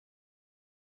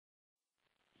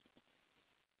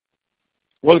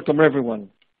Welcome, everyone.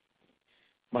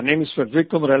 My name is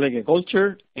Federico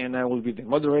Montealegre-Golcher, and I will be the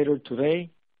moderator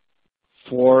today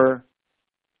for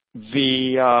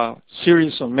the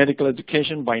series on medical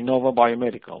education by Nova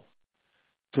Biomedical.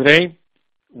 Today,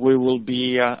 we will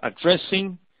be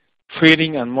addressing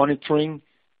treating and monitoring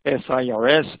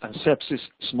SIRS and sepsis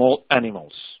small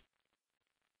animals.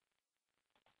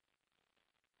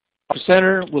 Our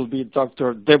presenter will be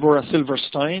Dr. Deborah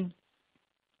Silverstein.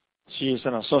 She is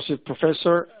an associate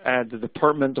professor at the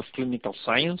Department of Clinical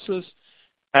Sciences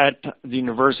at the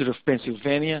University of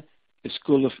Pennsylvania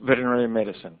School of Veterinary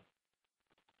Medicine.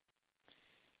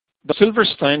 Dr.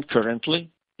 Silverstein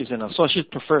currently is an associate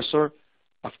professor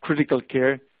of critical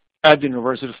care at the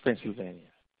University of Pennsylvania.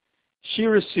 She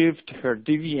received her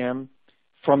DVM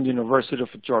from the University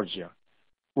of Georgia,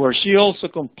 where she also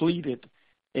completed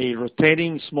a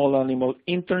rotating small animal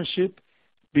internship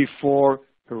before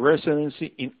her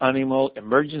residency in animal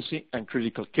emergency and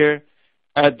critical care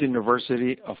at the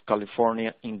University of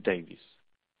California in Davis.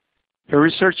 Her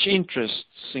research interests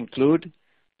include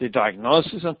the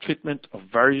diagnosis and treatment of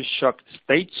various shock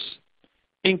states,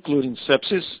 including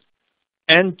sepsis,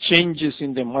 and changes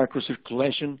in the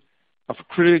microcirculation of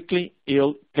critically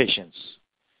ill patients.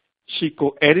 She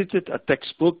co-edited a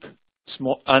textbook,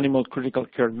 Small Animal Critical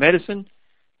Care Medicine,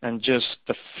 and just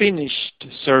finished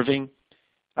serving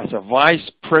as a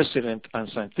vice president and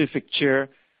scientific chair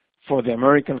for the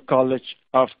American College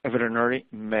of Veterinary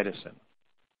Medicine.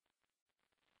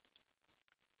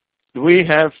 We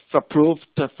have approved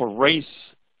for RACE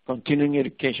continuing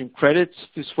education credits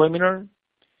this webinar,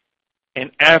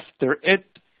 and after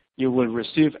it, you will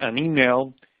receive an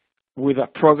email with a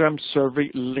program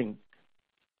survey link.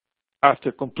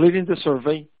 After completing the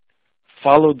survey,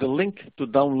 follow the link to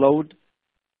download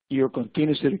your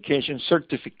continuous education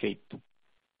certificate.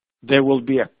 There will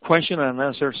be a question and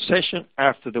answer session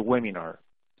after the webinar.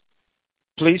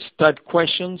 Please type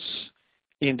questions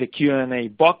in the Q&A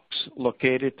box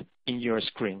located in your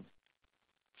screen.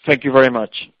 Thank you very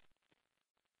much.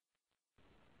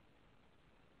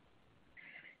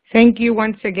 Thank you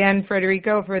once again,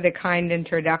 Federico, for the kind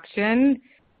introduction,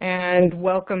 and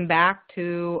welcome back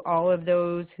to all of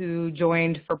those who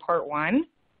joined for part one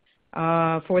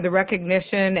for the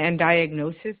recognition and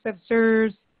diagnosis of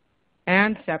SIRS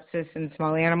and sepsis in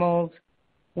small animals.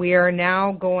 We are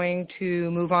now going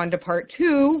to move on to part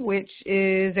two, which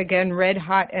is again red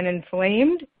hot and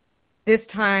inflamed, this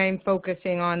time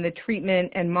focusing on the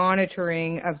treatment and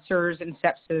monitoring of SIRS and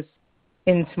sepsis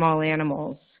in small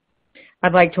animals.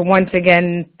 I'd like to once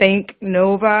again thank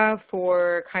Nova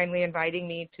for kindly inviting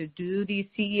me to do these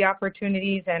CE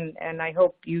opportunities, and I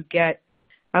hope you get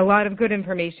a lot of good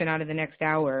information out of the next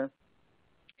hour.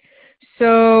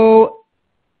 So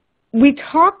we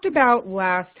talked about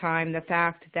last time the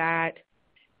fact that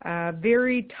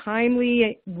very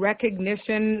timely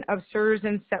recognition of SIRS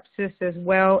and sepsis as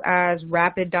well as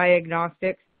rapid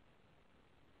diagnostics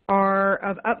are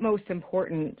of utmost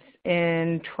importance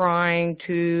in trying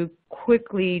to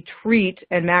quickly treat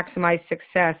and maximize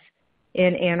success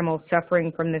in animals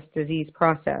suffering from this disease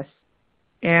process.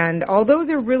 And although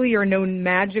there really are no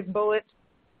magic bullets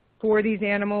for these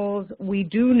animals, we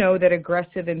do know that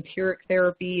aggressive empiric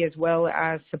therapy as well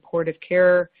as supportive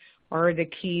care are the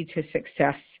key to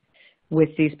success with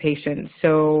these patients.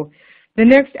 So the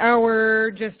next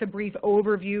hour, just a brief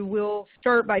overview. We'll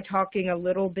start by talking a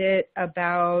little bit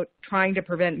about trying to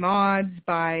prevent MODS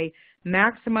by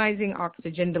maximizing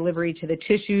oxygen delivery to the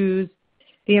tissues,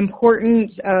 the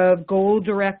importance of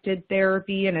goal-directed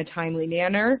therapy in a timely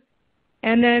manner,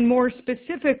 and then more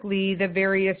specifically, the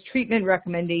various treatment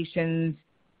recommendations,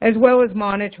 as well as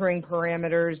monitoring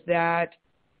parameters that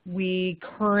we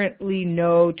currently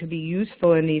know to be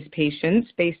useful in these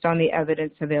patients based on the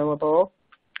evidence available.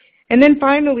 And then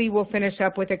finally, we'll finish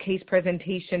up with a case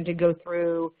presentation to go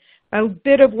through a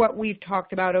bit of what we've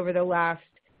talked about over the last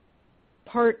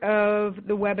part of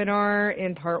the webinar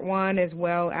in part one, as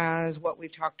well as what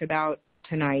we've talked about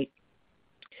tonight.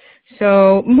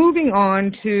 So moving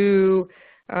on to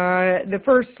the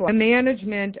first slide, the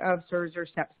management of SIRS or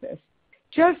sepsis.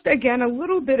 Just again, a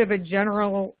little bit of a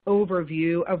general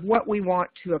overview of what we want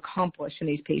to accomplish in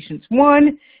these patients.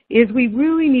 One is we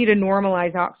really need to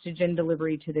normalize oxygen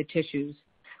delivery to the tissues.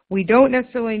 We don't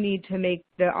necessarily need to make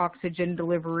the oxygen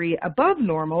delivery above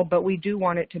normal, but we do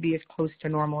want it to be as close to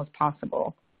normal as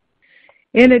possible.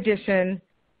 In addition,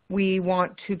 we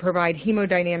want to provide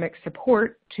hemodynamic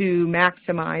support to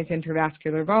maximize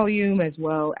intravascular volume as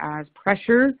well as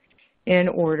pressure in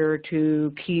order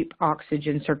to keep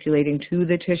oxygen circulating to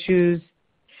the tissues.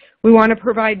 We want to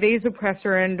provide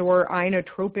vasopressor and or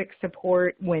inotropic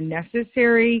support when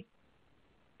necessary.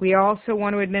 We also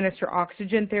want to administer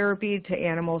oxygen therapy to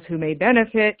animals who may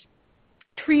benefit,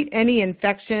 treat any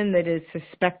infection that is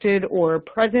suspected or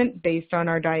present based on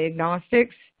our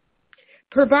diagnostics,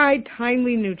 provide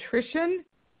timely nutrition,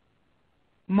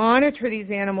 monitor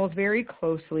these animals very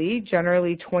closely,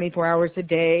 generally 24 hours a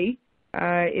day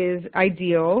is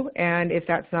ideal, and if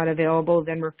that's not available,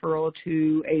 then referral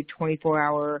to a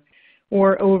 24-hour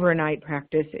or overnight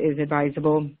practice is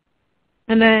advisable.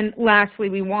 And then lastly,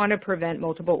 we want to prevent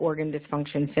multiple organ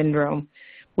dysfunction syndrome.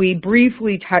 We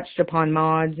briefly touched upon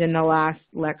MODS in the last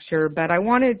lecture, but I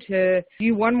wanted to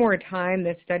view one more time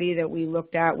the study that we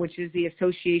looked at, which is the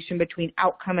association between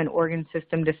outcome and organ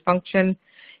system dysfunction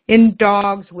in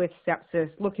dogs with sepsis,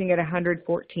 looking at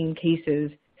 114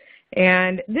 cases.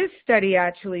 And this study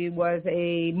actually was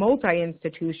a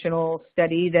multi-institutional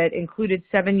study that included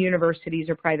 7 universities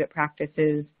or private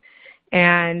practices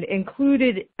and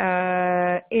included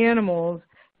animals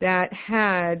that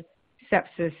had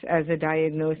sepsis as a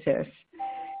diagnosis.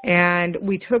 And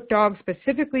we took dogs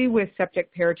specifically with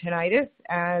septic peritonitis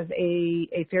as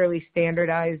a fairly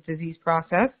standardized disease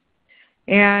process.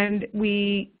 And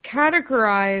we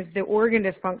categorized the organ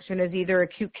dysfunction as either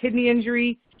acute kidney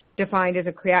injury, defined as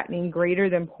a creatinine greater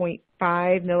than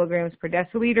 0.5 milligrams per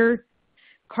deciliter,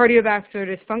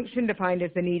 cardiovascular dysfunction, defined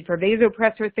as the need for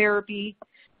vasopressor therapy,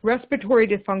 respiratory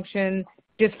dysfunction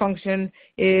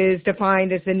is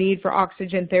defined as the need for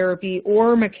oxygen therapy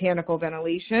or mechanical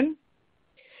ventilation,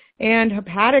 and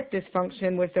hepatic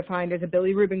dysfunction was defined as a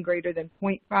bilirubin greater than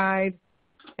 0.5,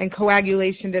 and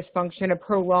coagulation dysfunction, a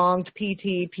prolonged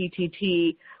PT,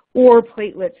 PTT, or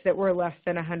platelets that were less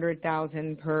than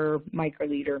 100,000 per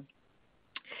microliter.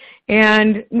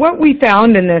 And what we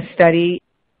found in this study,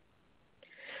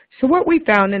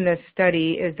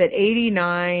 is that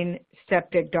 89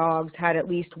 septic dogs had at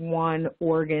least one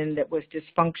organ that was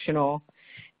dysfunctional,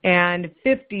 and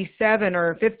 57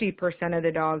 or 50% of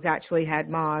the dogs actually had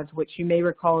MODS, which you may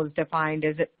recall is defined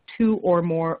as 2 or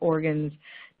more organs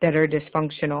that are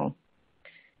dysfunctional.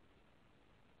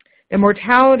 The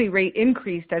mortality rate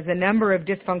increased as the number of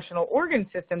dysfunctional organ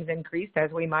systems increased,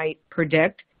 as we might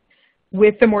predict,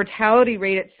 with the mortality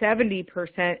rate at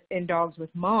 70% in dogs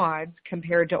with MODS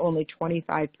compared to only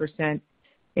 25%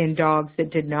 in dogs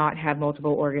that did not have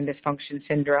multiple organ dysfunction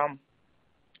syndrome.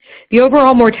 The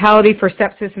overall mortality for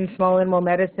sepsis in small animal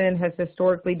medicine has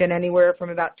historically been anywhere from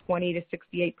about 20 to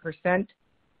 68%.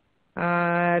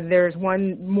 There's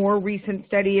one more recent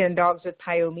study in dogs with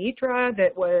pyometra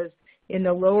that was in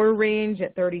the lower range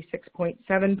at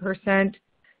 36.7%,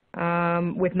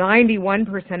 with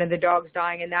 91% of the dogs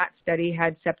dying in that study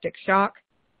had septic shock.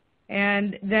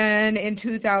 And then in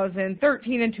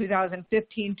 2013 and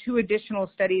 2015, 2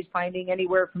 additional studies finding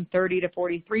anywhere from 30 to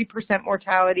 43%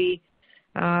 mortality.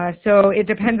 So it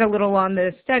depends a little on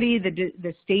the study,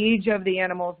 the stage of the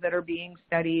animals that are being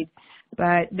studied,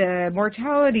 but the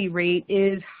mortality rate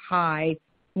is high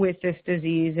with this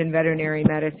disease in veterinary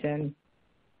medicine.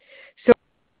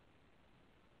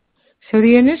 So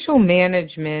the initial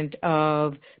management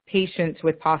of patients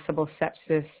with possible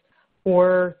sepsis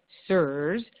or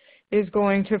SIRS is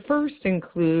going to first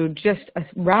include just a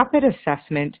rapid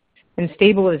assessment and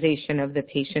stabilization of the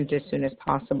patient as soon as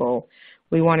possible.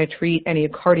 We want to treat any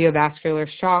cardiovascular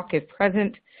shock if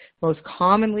present, most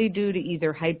commonly due to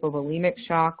either hypovolemic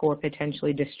shock or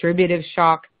potentially distributive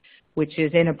shock, which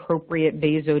is inappropriate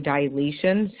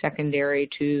vasodilation secondary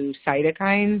to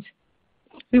cytokines.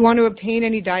 We want to obtain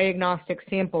any diagnostic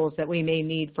samples that we may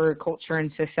need for culture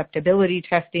and susceptibility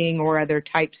testing or other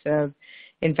types of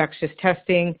infectious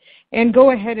testing, and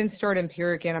go ahead and start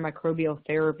empiric antimicrobial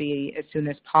therapy as soon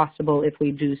as possible if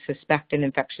we do suspect an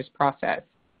infectious process.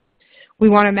 We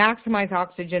want to maximize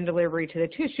oxygen delivery to the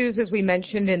tissues, as we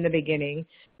mentioned in the beginning,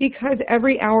 because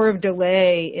every hour of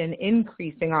delay in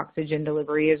increasing oxygen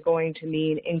delivery is going to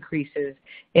mean increases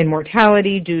in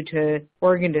mortality due to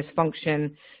organ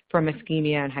dysfunction from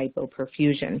ischemia and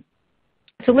hypoperfusion.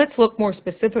 So let's look more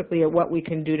specifically at what we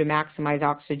can do to maximize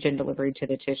oxygen delivery to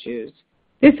the tissues.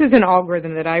 This is an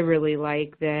algorithm that I really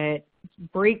like that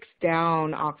breaks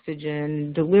down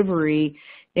oxygen delivery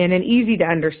in an easy to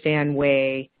understand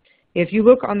way. If you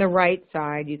look on the right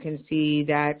side, you can see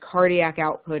that cardiac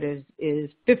output is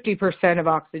 50% of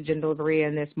oxygen delivery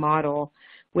in this model,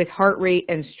 with heart rate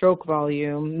and stroke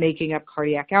volume making up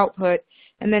cardiac output,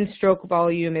 and then stroke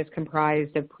volume is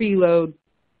comprised of preload,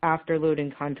 afterload,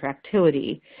 and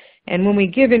contractility. And when we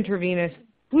give intravenous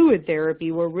fluid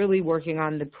therapy, we're really working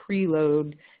on the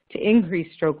preload to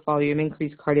increase stroke volume,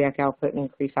 increase cardiac output, and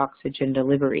increase oxygen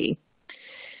delivery.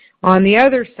 On the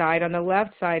other side, on the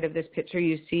left side of this picture,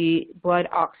 you see blood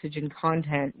oxygen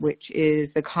content, which is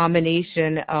the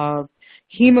combination of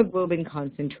hemoglobin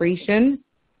concentration,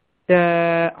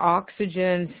 the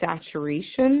oxygen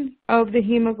saturation of the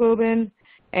hemoglobin,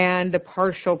 and the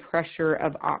partial pressure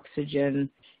of oxygen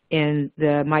in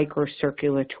the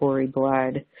microcirculatory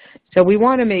blood. So we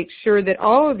want to make sure that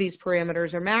all of these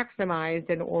parameters are maximized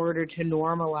in order to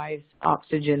normalize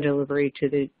oxygen delivery to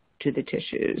the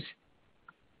tissues.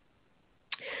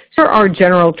 So our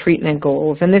general treatment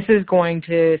goals, and this is going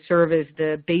to serve as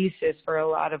the basis for a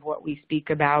lot of what we speak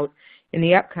about in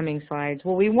the upcoming slides.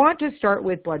 Well, we want to start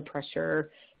with blood pressure,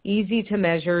 easy to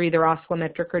measure, either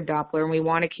oscillometric or Doppler, and we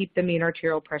want to keep the mean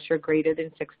arterial pressure greater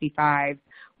than 65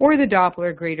 or the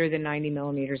Doppler greater than 90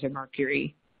 millimeters of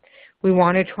mercury. We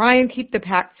want to try and keep the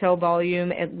packed cell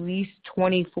volume at least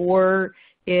 24,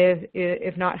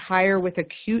 if not higher, with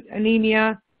acute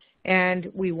anemia,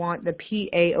 and we want the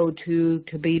PaO2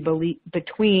 to be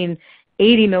between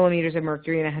 80 millimeters of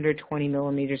mercury and 120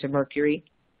 millimeters of mercury,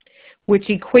 which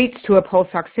equates to a pulse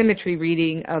oximetry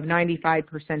reading of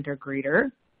 95% or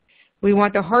greater. We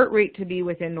want the heart rate to be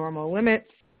within normal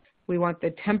limits. We want the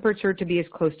temperature to be as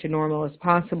close to normal as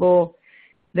possible.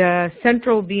 The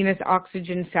central venous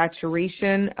oxygen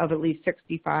saturation of at least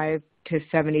 65 to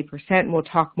 70%. We'll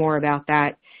talk more about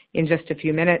that in just a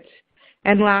few minutes.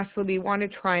 And lastly, we want to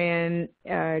try and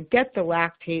get the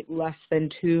lactate less than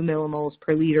 2 millimoles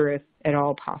per liter if at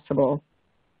all possible.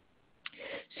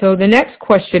 So the next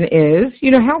question is,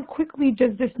 how quickly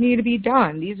does this need to be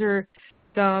done? These are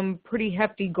some pretty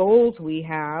hefty goals we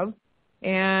have.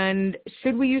 And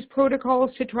should we use protocols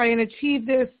to try and achieve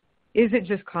this? Is it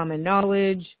just common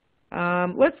knowledge?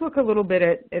 Let's look a little bit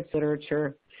at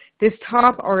literature. This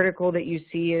top article that you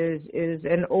see is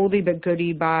an oldie but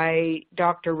goodie by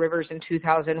Dr. Rivers in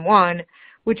 2001,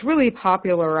 which really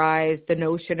popularized the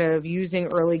notion of using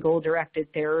early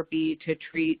goal-directed therapy to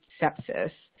treat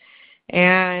sepsis.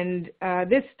 And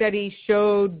this study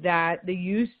showed that the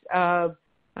use of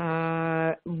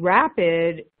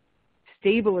rapid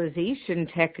stabilization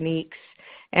techniques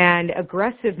and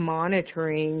aggressive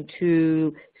monitoring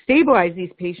to stabilize these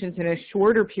patients in a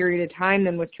shorter period of time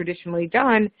than was traditionally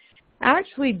done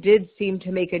actually did seem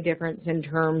to make a difference in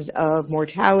terms of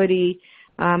mortality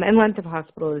and length of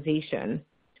hospitalization.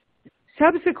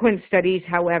 Subsequent studies,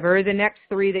 however, the next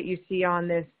three that you see on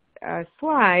this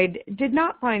slide, did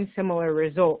not find similar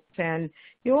results. And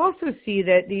you'll also see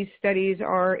that these studies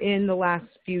are in the last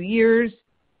few years.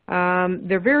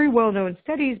 They're very well-known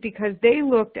studies because they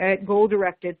looked at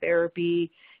goal-directed therapy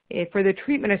for the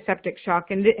treatment of septic shock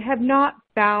and have not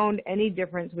found any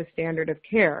difference with standard of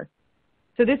care.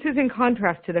 So this is in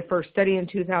contrast to the first study in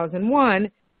 2001.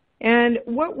 And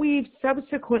what we've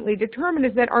subsequently determined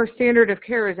is that our standard of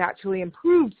care has actually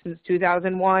improved since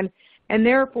 2001, and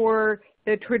therefore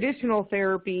the traditional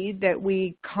therapy that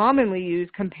we commonly use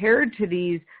compared to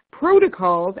these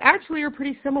protocols actually are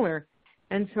pretty similar.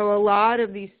 And so a lot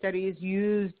of these studies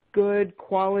used good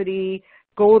quality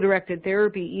goal-directed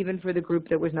therapy even for the group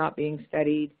that was not being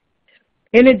studied.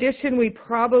 In addition, we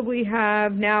probably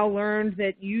have now learned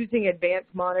that using advanced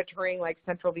monitoring like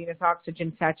central venous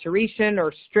oxygen saturation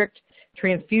or strict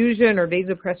transfusion or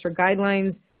vasopressor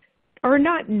guidelines are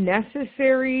not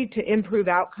necessary to improve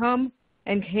outcome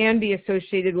and can be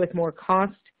associated with more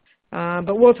cost,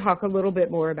 but we'll talk a little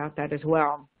bit more about that as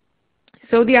well.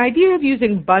 So the idea of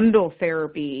using bundle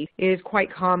therapy is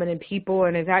quite common in people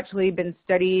and has actually been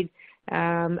studied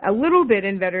a little bit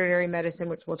in veterinary medicine,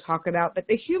 which we'll talk about. But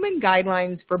the human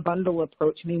guidelines for bundle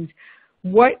approach means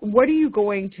what are you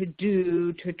going to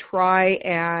do to try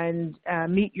and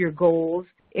meet your goals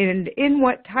and in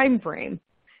what time frame?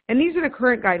 And these are the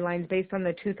current guidelines based on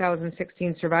the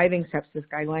 2016 Surviving Sepsis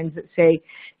Guidelines that say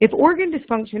if organ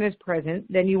dysfunction is present,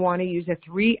 then you want to use a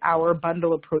 3-hour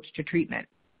bundle approach to treatment.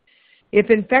 If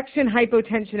infection,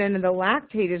 hypotension, and the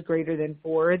lactate is greater than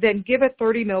 4, then give a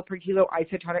 30 ml per kilo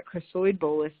isotonic crystalloid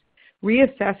bolus,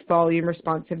 reassess volume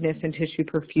responsiveness and tissue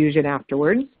perfusion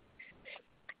afterwards.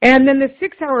 And then the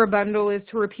 6-hour bundle is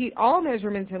to repeat all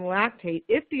measurements in lactate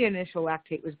if the initial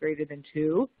lactate was greater than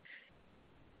 2.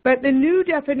 But the new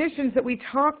definitions that we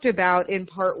talked about in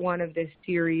part 1 of this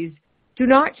series do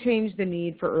not change the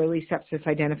need for early sepsis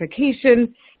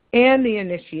identification and the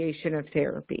initiation of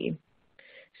therapy.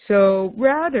 So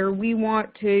rather, we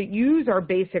want to use our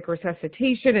basic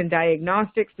resuscitation and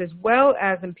diagnostics as well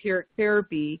as empiric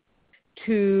therapy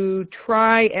to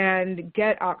try and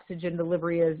get oxygen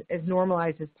delivery as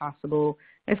normalized as possible,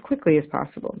 as quickly as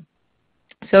possible.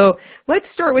 So let's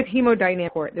start with hemodynamic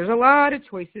support. There's a lot of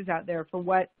choices out there for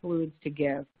what fluids to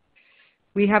give.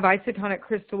 We have isotonic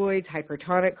crystalloids,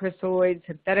 hypertonic crystalloids,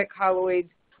 synthetic colloids,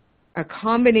 a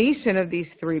combination of these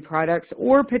 3 products,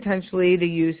 or potentially the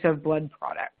use of blood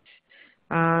products.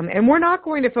 And we're not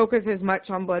going to focus as much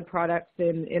on blood products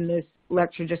in this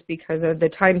lecture just because of the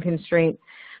time constraint.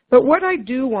 But what I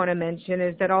do want to mention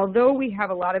is that although we have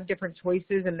a lot of different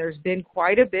choices and there's been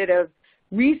quite a bit of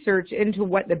research into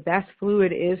what the best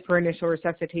fluid is for initial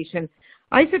resuscitation,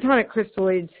 isotonic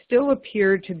crystalloids still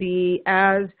appear to be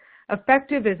as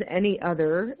effective as any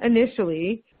other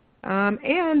initially,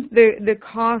 and the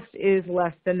cost is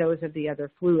less than those of the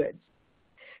other fluids.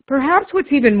 Perhaps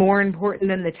what's even more important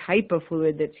than the type of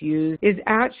fluid that's used is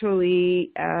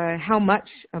actually how much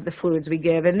of the fluids we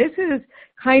give. And this is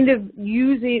kind of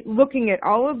looking at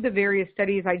all of the various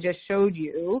studies I just showed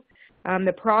you,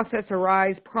 the Process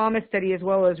Arise Promise study as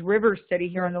well as River study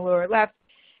here on the lower left.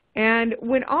 And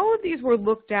when all of these were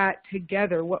looked at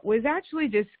together, what was actually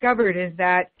discovered is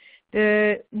that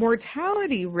the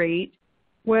mortality rate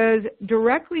was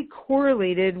directly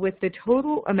correlated with the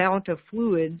total amount of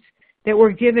fluids that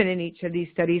were given in each of these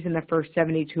studies in the first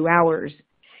 72 hours.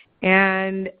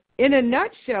 And in a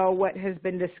nutshell, what has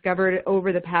been discovered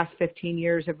over the past 15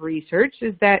 years of research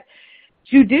is that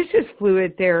judicious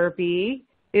fluid therapy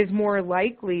is more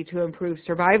likely to improve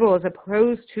survival as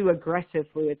opposed to aggressive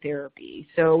fluid therapy.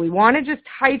 So we want to just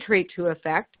titrate to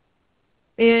effect.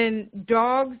 In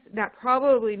dogs, that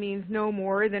probably means no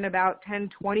more than about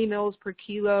 10-20 mils per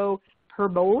kilo per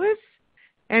bolus.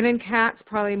 And in cats,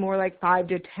 probably more like 5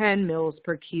 to 10 mils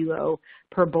per kilo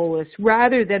per bolus,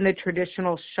 rather than the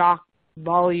traditional shock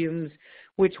volumes,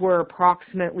 which were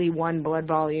approximately one blood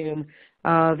volume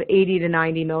of 80 to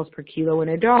 90 mils per kilo in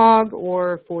a dog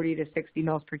or 40 to 60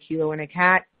 mils per kilo in a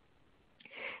cat.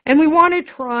 And we want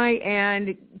to try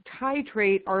and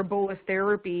titrate our bolus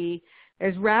therapy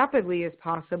as rapidly as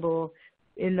possible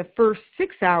in the first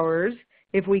 6 hours,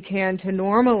 if we can, to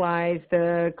normalize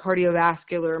the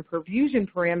cardiovascular and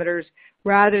perfusion parameters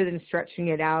rather than stretching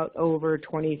it out over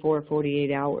 24,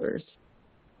 48 hours.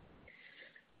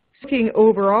 Looking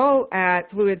overall at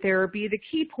fluid therapy, the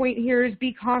key point here is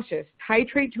be cautious.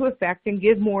 Titrate to effect and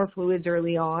give more fluids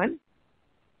early on.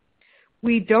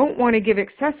 We don't want to give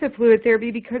excessive fluid therapy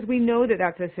because we know that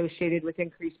that's associated with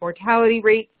increased mortality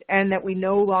rates and that we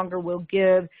no longer will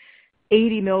give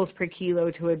 80 mils per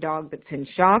kilo to a dog that's in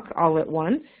shock all at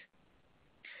once.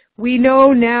 We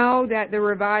know now that the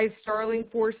revised Starling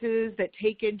forces that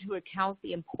take into account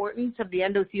the importance of the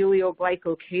endothelial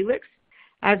glycocalyx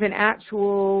as an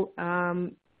actual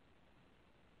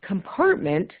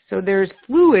compartment, so there's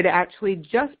fluid actually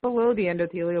just below the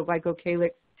endothelial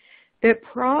glycocalyx that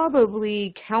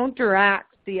probably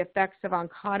counteracts the effects of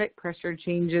oncotic pressure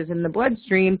changes in the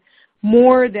bloodstream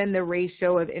more than the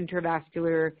ratio of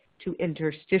intravascular to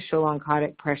interstitial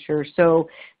oncotic pressure. So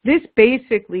this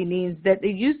basically means that the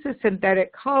use of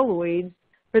synthetic colloids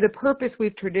for the purpose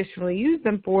we've traditionally used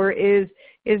them for is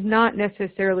not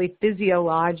necessarily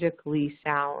physiologically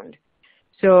sound.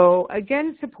 So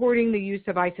again, supporting the use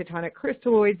of isotonic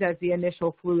crystalloids as the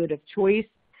initial fluid of choice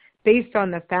based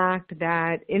on the fact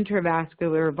that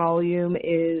intravascular volume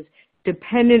is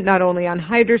dependent not only on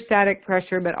hydrostatic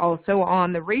pressure but also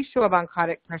on the ratio of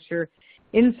oncotic pressure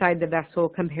inside the vessel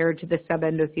compared to the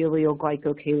subendothelial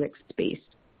glycocalyx space.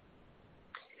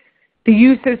 The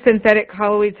use of synthetic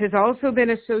colloids has also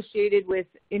been associated with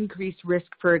increased risk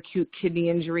for acute kidney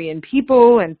injury in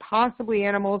people and possibly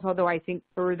animals, although I think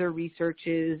further research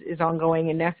is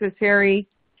ongoing and necessary.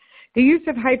 The use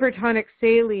of hypertonic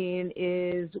saline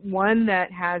is one that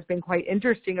has been quite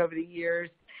interesting over the years,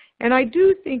 and I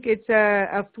do think it's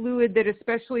a fluid that,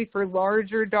 especially for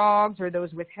larger dogs or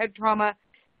those with head trauma,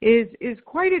 is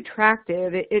quite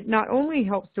attractive. It not only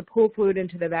helps to pull fluid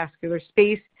into the vascular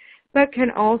space, but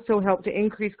can also help to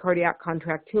increase cardiac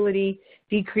contractility,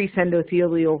 decrease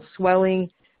endothelial swelling,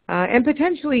 and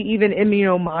potentially even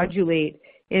immunomodulate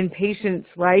in patients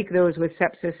like those with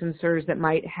sepsis and SIRS that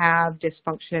might have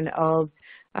dysfunction of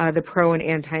the pro- and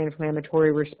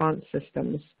anti-inflammatory response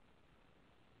systems.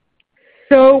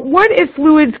 So what if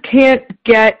fluids can't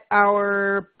get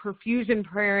our perfusion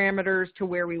parameters to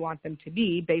where we want them to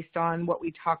be based on what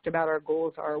we talked about our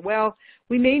goals are? Well,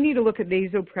 we may need to look at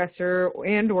vasopressor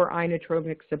and or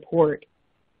inotropic support.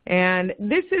 And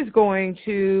this is going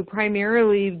to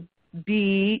primarily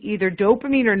be either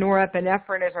dopamine or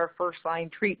norepinephrine as our first-line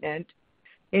treatment.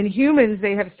 In humans,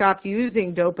 they have stopped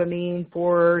using dopamine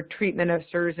for treatment of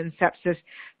SIRS and sepsis,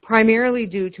 primarily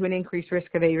due to an increased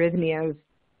risk of arrhythmias.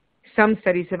 Some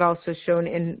studies have also shown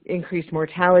increased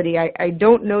mortality. I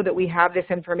don't know that we have this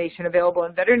information available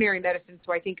in veterinary medicine,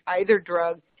 so I think either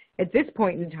drug at this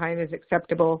point in time is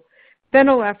acceptable.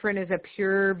 Phenylephrine is a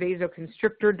pure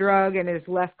vasoconstrictor drug and is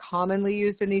less commonly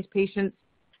used in these patients.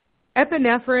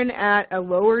 Epinephrine at a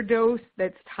lower dose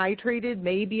that's titrated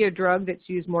may be a drug that's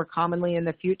used more commonly in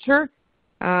the future.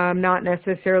 not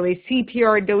necessarily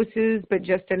CPR doses, but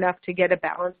just enough to get a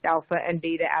balanced alpha and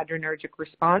beta adrenergic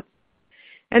response.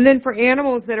 And then for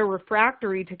animals that are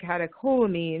refractory to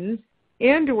catecholamines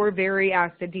and or very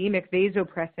acidemic,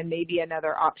 vasopressin may be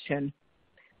another option.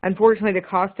 Unfortunately, the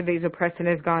cost of vasopressin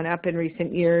has gone up in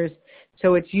recent years,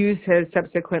 so its use has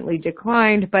subsequently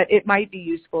declined, but it might be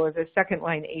useful as a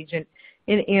second-line agent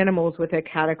in animals with a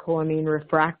catecholamine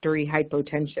refractory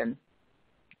hypotension.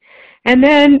 And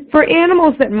then for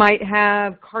animals that might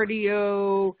have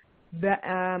cardiac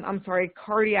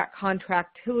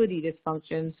contractility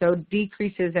dysfunction, so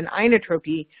decreases in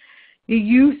inotropy, the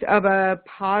use of a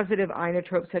positive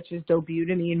inotrope such as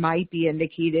dobutamine might be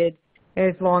indicated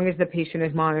as long as the patient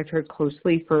is monitored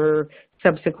closely for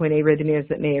subsequent arrhythmias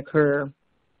that may occur.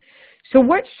 So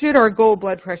what should our goal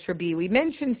blood pressure be? We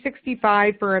mentioned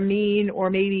 65 for a mean or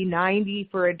maybe 90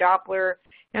 for a Doppler,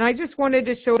 and I just wanted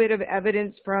to show a bit of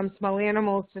evidence from small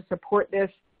animals to support this.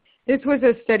 This was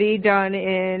a study done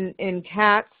in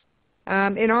cats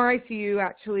in our ICU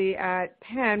actually at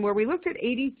Penn, where we looked at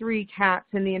 83 cats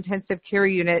in the intensive care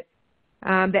unit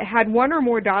that had one or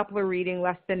more Doppler reading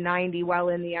less than 90 while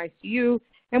in the ICU,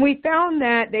 and we found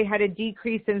that they had a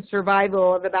decrease in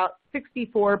survival of about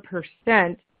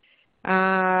 64%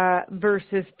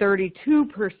 versus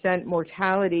 32%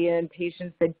 mortality in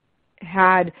patients that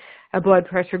had a blood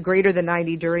pressure greater than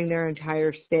 90 during their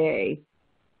entire stay.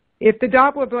 If the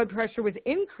Doppler blood pressure was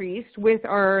increased with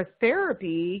our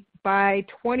therapy by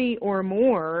 20 or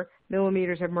more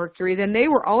millimeters of mercury, then they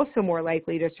were also more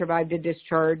likely to survive to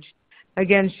discharge,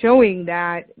 again showing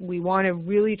that we want to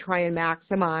really try and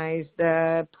maximize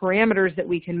the parameters that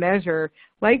we can measure,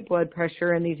 like blood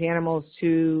pressure in these animals,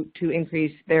 to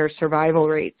increase their survival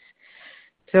rates.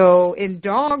 So in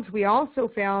dogs, we also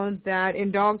found that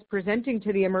in dogs presenting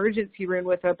to the emergency room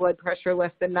with a blood pressure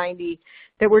less than 90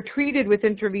 that were treated with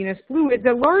intravenous fluids,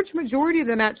 a large majority of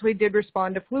them actually did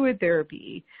respond to fluid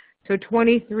therapy. So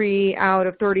 23 out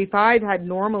of 35 had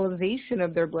normalization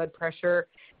of their blood pressure.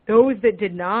 Those that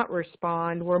did not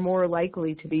respond were more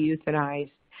likely to be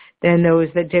euthanized than those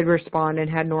that did respond and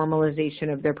had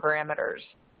normalization of their parameters.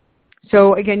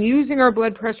 So again, using our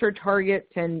blood pressure targets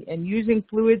and using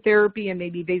fluid therapy and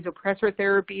maybe vasopressor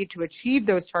therapy to achieve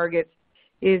those targets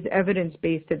is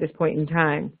evidence-based at this point in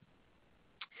time.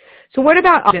 So what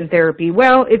about oxygen therapy?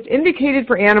 Well, it's indicated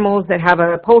for animals that have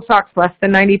a pulse ox less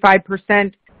than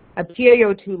 95%, a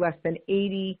PaO2 less than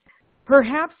 80,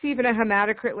 perhaps even a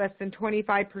hematocrit less than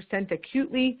 25%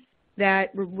 acutely that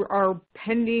are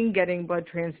pending getting blood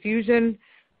transfusion,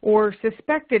 or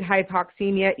suspected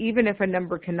hypoxemia, even if a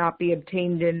number cannot be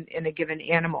obtained in a given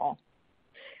animal.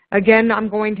 Again, I'm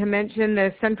going to mention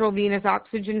the central venous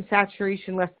oxygen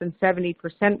saturation less than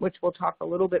 70%, which we'll talk a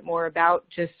little bit more about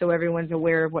just so everyone's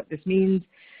aware of what this means.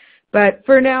 But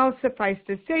for now, suffice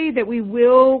to say that we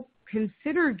will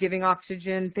consider giving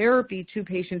oxygen therapy to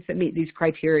patients that meet these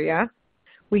criteria.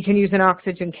 We can use an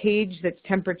oxygen cage that's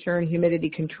temperature and humidity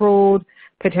controlled,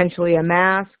 potentially a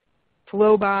mask,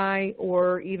 flow-by,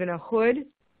 or even a hood.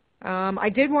 I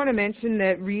did want to mention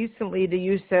that recently the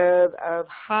use of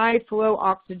high-flow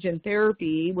oxygen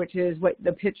therapy, which is what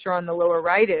the picture on the lower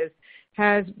right is,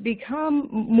 has become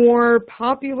more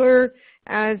popular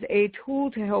as a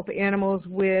tool to help animals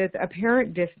with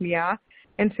apparent dyspnea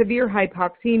and severe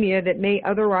hypoxemia that may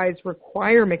otherwise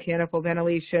require mechanical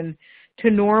ventilation to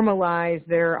normalize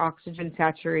their oxygen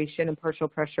saturation and partial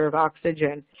pressure of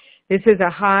oxygen. This is a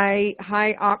high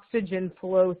oxygen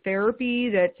flow therapy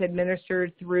that's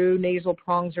administered through nasal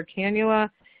prongs or cannula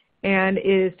and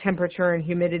is temperature and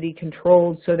humidity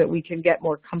controlled so that we can get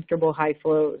more comfortable high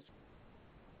flows.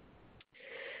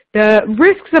 The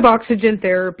risks of oxygen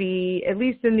therapy, at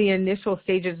least in the initial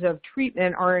stages of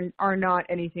treatment, are not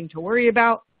anything to worry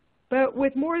about. But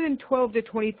with more than 12 to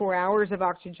 24 hours of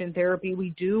oxygen therapy, we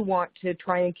do want to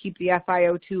try and keep the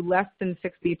FiO2 less than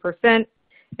 60%.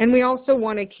 And we also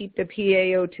want to keep the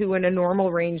PaO2 in a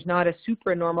normal range, not a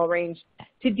supranormal range,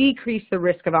 to decrease the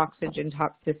risk of oxygen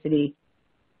toxicity.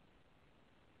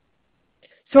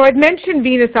 So I've mentioned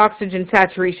venous oxygen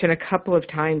saturation a couple of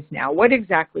times now. What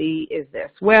exactly is this?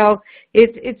 Well,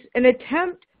 it's an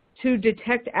attempt to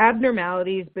detect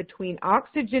abnormalities between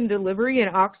oxygen delivery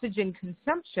and oxygen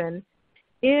consumption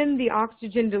in the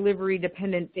oxygen delivery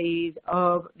dependent phase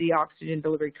of the oxygen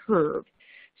delivery curve.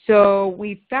 So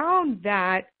we found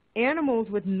that animals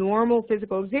with normal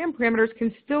physical exam parameters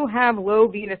can still have low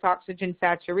venous oxygen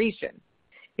saturation.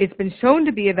 It's been shown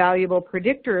to be a valuable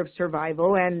predictor of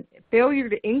survival, and failure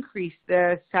to increase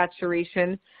the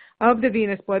saturation of the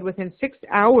venous blood within 6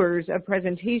 hours of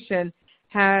presentation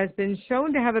has been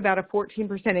shown to have about a 14%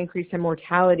 increase in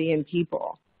mortality in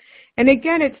people. And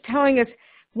again, it's telling us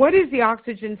what is the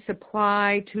oxygen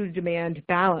supply to demand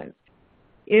balance?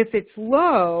 If it's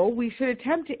low, we should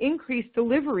attempt to increase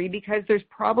delivery because there's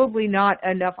probably not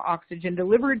enough oxygen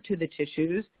delivered to the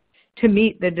tissues to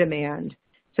meet the demand.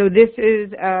 So this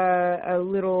is a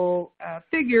little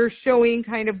figure showing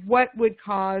kind of what would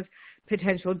cause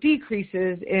potential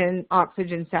decreases in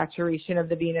oxygen saturation of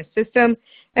the venous system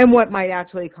and what might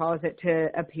actually cause it to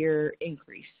appear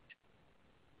increased.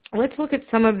 Let's look at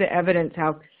some of the evidence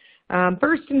out.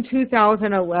 First, in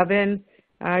 2011,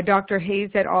 Dr.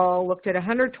 Hayes et al. Looked at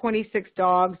 126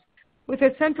 dogs with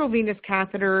a central venous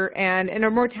catheter and a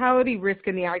mortality risk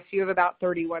in the ICU of about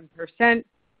 31%.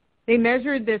 They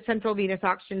measured the central venous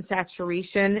oxygen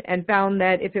saturation and found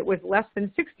that if it was less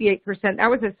than 68%, that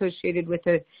was associated with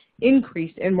an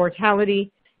increase in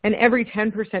mortality, and every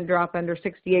 10% drop under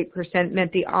 68%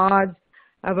 meant the odds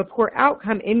of a poor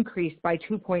outcome increased by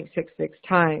 2.66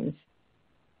 times.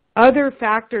 Other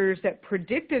factors that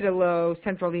predicted a low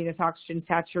central venous oxygen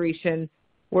saturation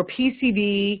were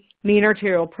PCV, mean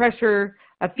arterial pressure,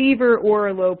 a fever, or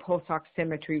a low pulse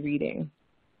oximetry reading.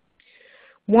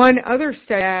 One other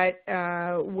study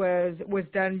was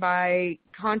done by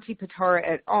Conti Patara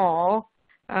et al.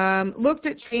 Looked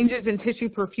at changes in tissue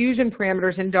perfusion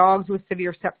parameters in dogs with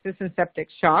severe sepsis and septic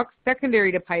shock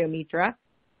secondary to pyometra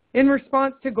in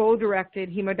response to goal-directed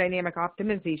hemodynamic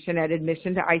optimization at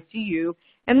admission to ICU,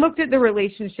 and looked at the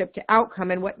relationship to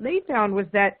outcome. And what they found was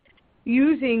that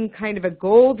using kind of a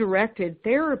goal-directed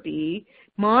therapy,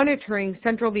 monitoring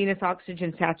central venous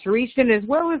oxygen saturation as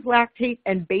well as lactate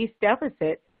and base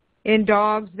deficit in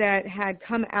dogs that had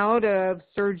come out of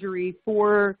surgery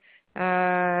for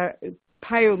pyometra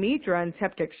and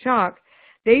septic shock,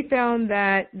 they found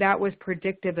that that was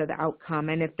predictive of the outcome.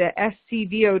 And if the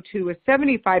SCVO2 was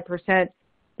 75%,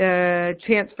 the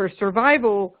chance for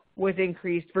survival was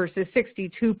increased versus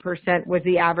 62% was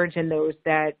the average in those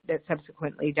that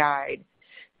subsequently died.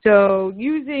 So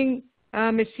using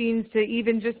machines to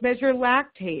even just measure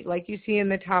lactate, like you see in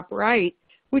the top right,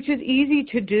 which is easy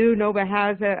to do. NOVA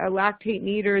has a lactate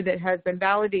meter that has been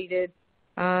validated,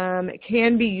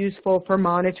 can be useful for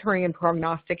monitoring and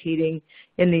prognosticating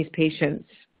in these patients.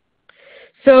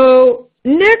 So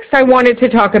next I wanted to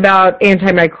talk about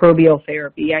antimicrobial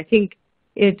therapy. I think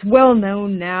it's well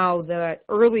known now that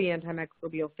early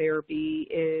antimicrobial therapy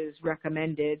is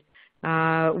recommended.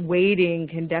 Waiting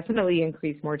can definitely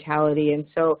increase mortality, and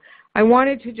so I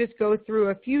wanted to just go through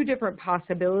a few different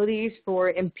possibilities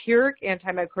for empiric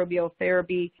antimicrobial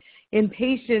therapy in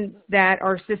patients that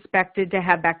are suspected to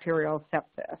have bacterial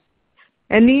sepsis.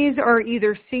 And these are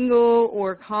either single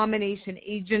or combination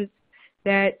agents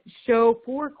that show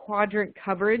 4-quadrant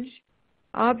coverage.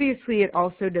 Obviously, it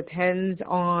also depends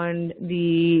on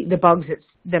the bugs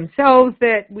themselves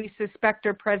that we suspect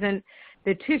are present,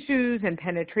 the tissues and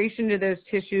penetration to those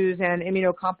tissues and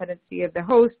immunocompetency of the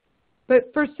host.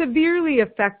 But for severely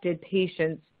affected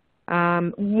patients,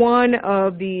 one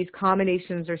of these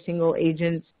combinations or single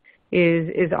agents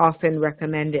is often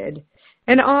recommended.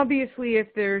 And obviously, if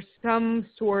there's some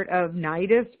sort of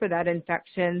nidus for that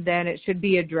infection, then it should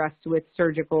be addressed with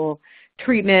surgical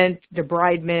treatment,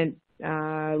 debridement,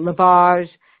 lavage,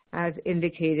 as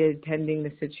indicated pending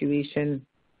the situation.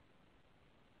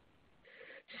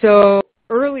 So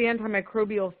early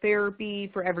antimicrobial therapy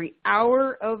for every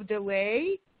hour of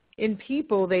delay, in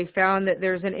people they found that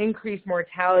there's an increased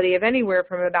mortality of anywhere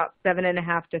from about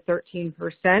 7.5% to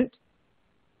 13%.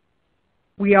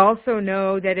 We also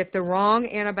know that if the wrong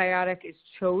antibiotic is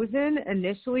chosen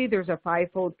initially, there's a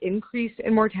 5-fold increase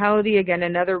in mortality. Again,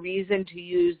 another reason to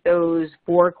use those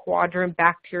 4-quadrant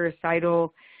bactericidal,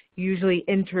 usually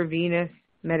intravenous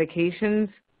medications.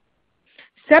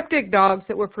 Septic dogs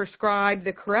that were prescribed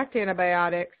the correct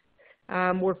antibiotics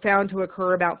were found to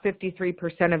occur about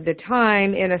 53% of the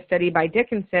time in a study by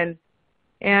Dickinson.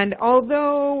 And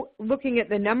although looking at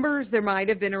the numbers, there might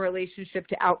have been a relationship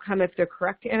to outcome if the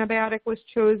correct antibiotic was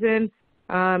chosen,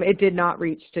 it did not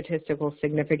reach statistical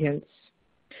significance.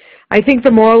 I think the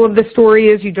moral of the story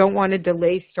is you don't want to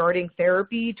delay starting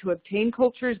therapy to obtain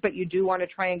cultures, but you do want to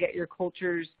try and get your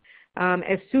cultures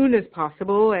as soon as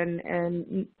possible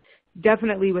and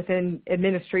definitely within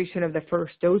administration of the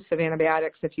first dose of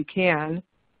antibiotics if you can.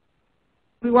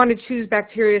 We want to choose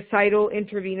bactericidal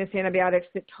intravenous antibiotics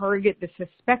that target the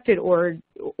suspected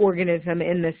organism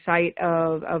in the site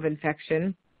of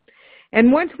infection.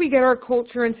 And once we get our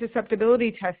culture and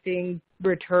susceptibility testing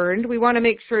returned, we want to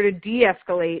make sure to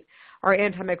de-escalate our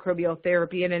antimicrobial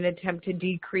therapy in an attempt to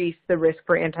decrease the risk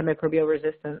for antimicrobial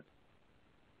resistance.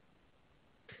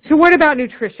 So what about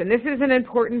nutrition? This is an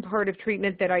important part of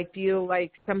treatment that I feel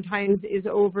like sometimes is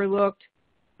overlooked.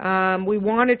 We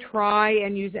want to try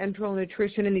and use enteral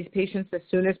nutrition in these patients as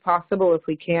soon as possible if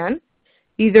we can,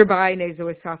 either by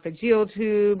nasoesophageal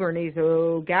tube or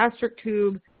nasogastric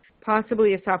tube,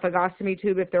 possibly esophagostomy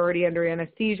tube if they're already under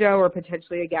anesthesia, or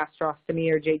potentially a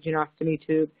gastrostomy or jejunostomy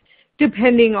tube,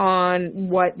 depending on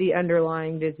what the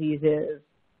underlying disease is.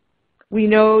 We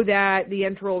know that the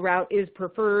enteral route is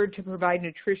preferred to provide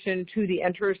nutrition to the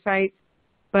enterocytes,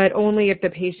 but only if the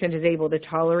patient is able to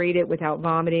tolerate it without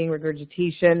vomiting,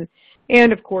 regurgitation,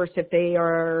 and of course if they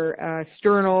are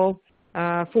sternal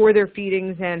for their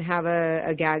feedings and have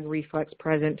a gag reflex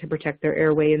present to protect their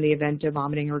airway in the event of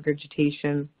vomiting or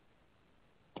regurgitation.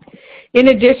 In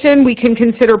addition, we can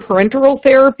consider parenteral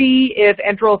therapy if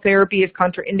enteral therapy is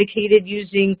contraindicated,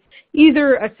 using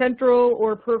either a central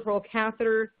or peripheral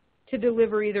catheter to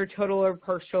deliver either total or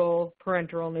partial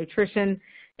parenteral nutrition,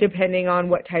 depending on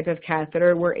what type of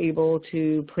catheter we're able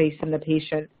to place in the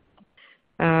patient.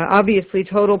 Obviously,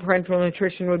 total parenteral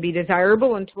nutrition would be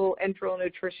desirable until enteral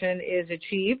nutrition is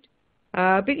achieved,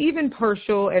 but even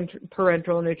partial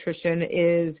parenteral nutrition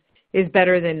is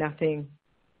better than nothing.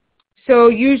 So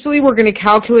usually we're going to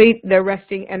calculate the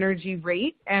resting energy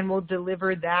rate, and we'll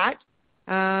deliver that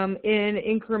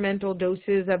in incremental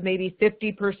doses of maybe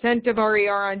 50% of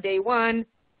RER on day 1,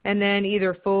 and then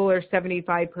either full or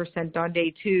 75% on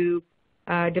day 2,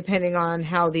 depending on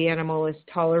how the animal is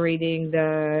tolerating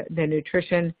the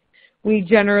nutrition. We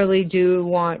generally do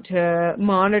want to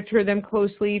monitor them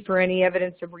closely for any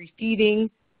evidence of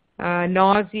refeeding,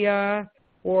 nausea,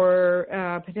 or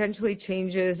potentially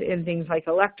changes in things like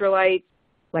electrolytes,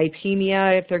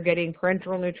 lipemia if they're getting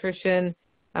parenteral nutrition,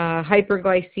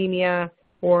 hyperglycemia,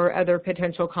 or other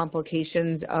potential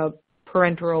complications of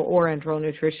parenteral or enteral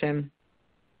nutrition.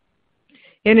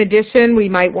 In addition, we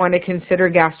might want to consider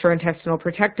gastrointestinal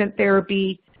protectant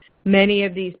therapy. Many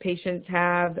of these patients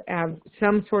have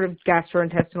some sort of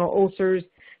gastrointestinal ulcers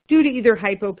due to either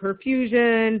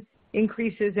hypoperfusion,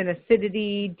 increases in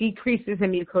acidity, decreases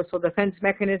in mucosal defense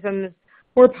mechanisms,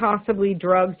 or possibly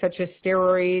drugs such as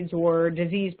steroids or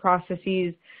disease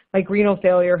processes like renal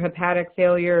failure, hepatic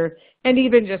failure, and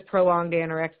even just prolonged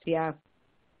anorexia.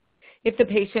 If the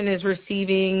patient is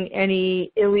receiving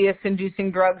any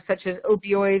ileus-inducing drugs such as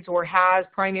opioids or has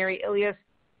primary ileus,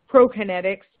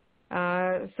 prokinetics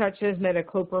such as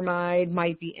metoclopramide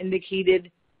might be indicated.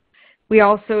 We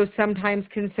also sometimes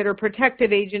consider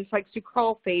protective agents like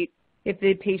sucralfate if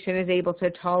the patient is able to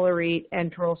tolerate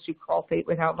enteral sucralfate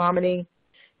without vomiting.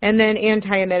 And then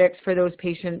antiemetics for those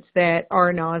patients that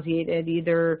are nauseated,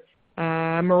 either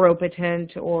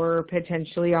meropitant or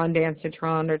potentially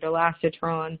ondansetron or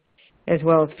dilaceron, as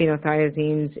well as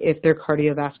phenothiazines if they're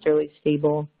cardiovascularly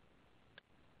stable.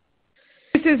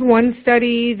 This is one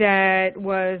study that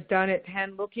was done at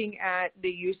Penn looking at the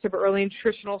use of early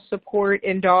nutritional support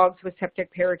in dogs with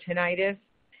septic peritonitis.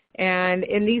 And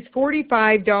in these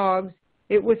 45 dogs,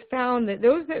 it was found that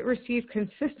those that received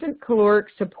consistent caloric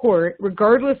support,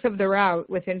 regardless of the route,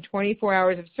 within 24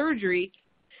 hours of surgery,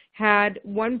 had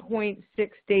 1.6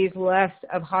 days less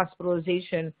of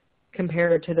hospitalization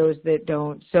compared to those that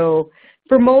don't. So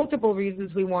for multiple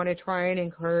reasons, we want to try and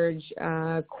encourage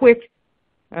quick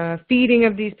feeding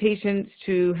of these patients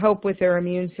to help with their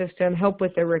immune system, help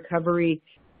with their recovery,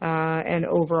 and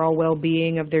overall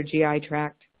well-being of their GI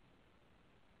tract.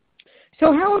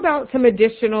 So how about some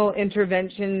additional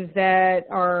interventions that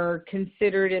are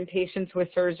considered in patients with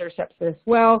SIRS or sepsis?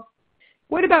 Well,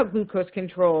 what about glucose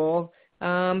control?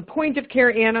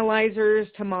 Point-of-care analyzers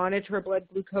to monitor blood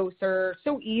glucose are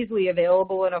so easily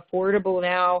available and affordable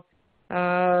now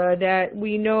that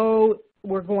we know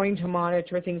we're going to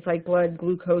monitor things like blood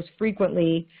glucose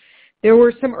frequently. There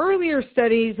were some earlier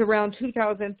studies around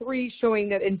 2003 showing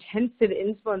that intensive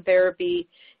insulin therapy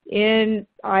in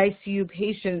ICU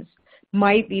patients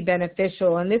might be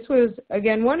beneficial. And this was,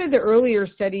 again, one of the earlier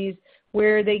studies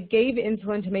where they gave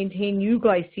insulin to maintain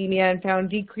euglycemia and found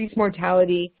decreased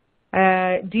mortality,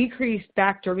 decreased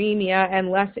bacteremia,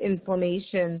 and less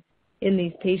inflammation in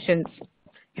these patients.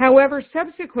 However,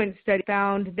 subsequent studies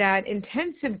found that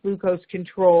intensive glucose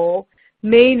control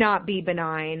may not be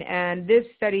benign. And this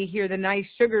study here, the NICE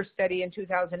sugar study in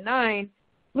 2009,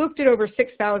 looked at over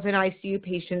 6,000 ICU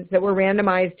patients that were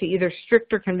randomized to either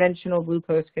strict or conventional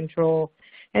glucose control.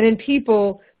 And in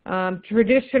people,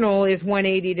 traditional is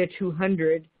 180 to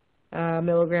 200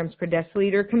 milligrams per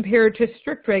deciliter compared to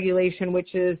strict regulation,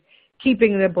 which is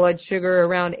keeping the blood sugar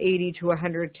around 80 to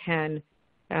 110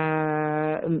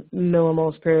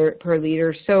 millimoles per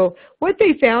liter. So what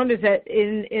they found is that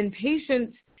in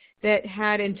patients that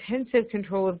had intensive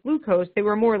control of glucose, they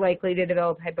were more likely to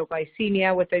develop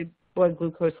hypoglycemia with a blood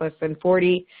glucose less than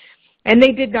 40. And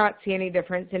they did not see any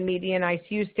difference in median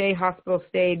ICU stay, hospital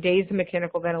stay, days of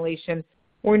mechanical ventilation,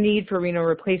 or need for renal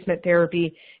replacement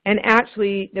therapy. And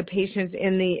actually, the patients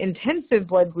in the intensive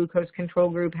blood glucose control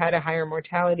group had a higher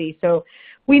mortality. So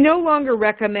we no longer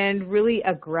recommend really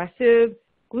aggressive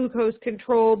glucose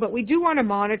control, but we do want to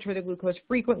monitor the glucose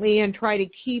frequently and try to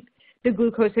keep the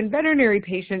glucose in veterinary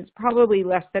patients probably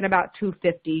less than about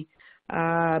 250,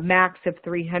 max of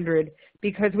 300,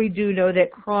 because we do know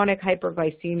that chronic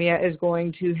hyperglycemia is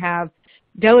going to have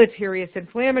deleterious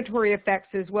inflammatory effects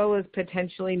as well as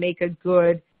potentially make a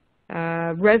good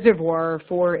reservoir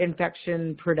for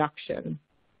infection production.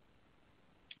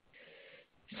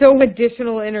 So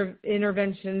additional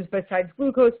interventions besides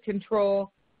glucose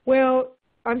control, well,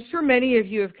 I'm sure many of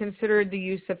you have considered the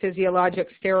use of physiologic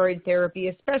steroid therapy,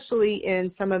 especially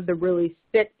in some of the really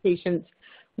sick patients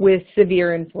with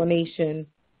severe inflammation.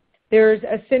 There's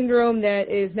a syndrome that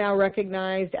is now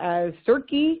recognized as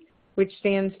CIRS, which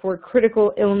stands for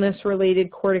critical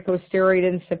illness-related corticosteroid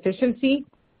insufficiency.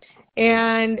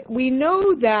 And we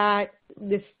know that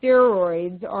the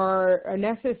steroids are a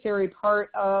necessary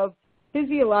part of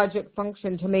physiologic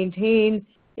function to maintain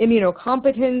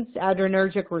immunocompetence,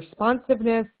 adrenergic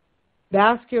responsiveness,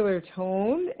 vascular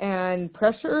tone and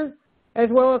pressure, as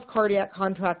well as cardiac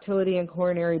contractility and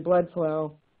coronary blood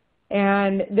flow.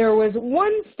 And there was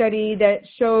one study that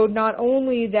showed not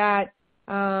only that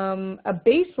a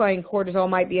baseline cortisol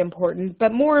might be important,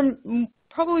 but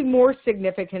probably more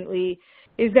significantly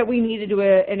is that we need to do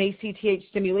an ACTH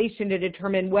stimulation to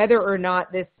determine whether or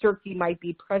not this CIRS might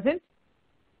be present.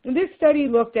 This study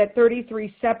looked at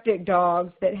 33 septic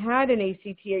dogs that had an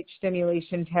ACTH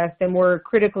stimulation test and were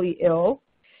critically ill,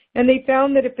 and they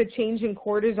found that if the change in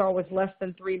cortisol was less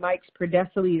than 3 mics per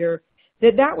deciliter,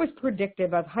 that was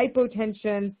predictive of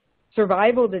hypotension,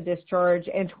 survival to discharge,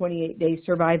 and 28-day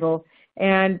survival.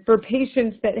 And for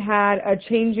patients that had a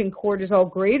change in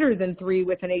cortisol greater than 3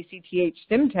 with an ACTH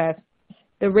stim test,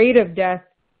 the rate of death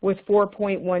was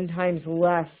 4.1 times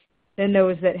less than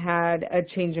those that had a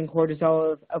change in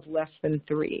cortisol of less than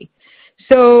 3.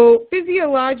 So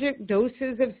physiologic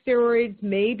doses of steroids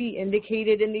may be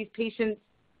indicated in these patients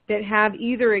that have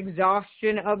either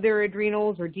exhaustion of their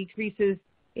adrenals or decreases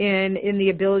in the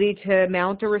ability to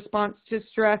mount a response to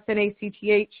stress and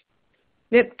ACTH.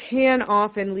 That can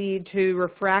often lead to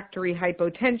refractory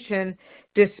hypotension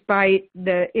despite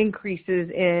the increases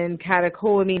in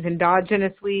catecholamines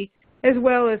endogenously, as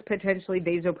well as potentially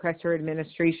vasopressor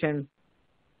administration.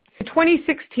 The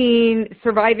 2016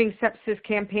 Surviving Sepsis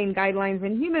Campaign Guidelines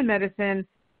in Human Medicine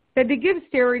said to give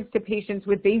steroids to patients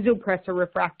with vasopressor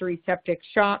refractory septic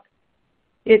shock.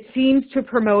 It seems to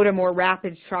promote a more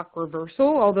rapid shock reversal,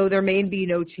 although there may be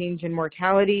no change in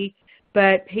mortality,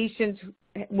 but patients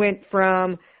went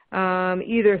from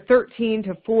either 13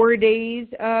 to 4 days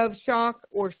of shock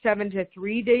or 7 to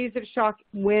 3 days of shock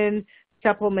when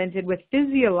supplemented with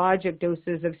physiologic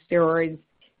doses of steroids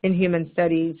in human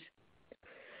studies.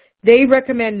 They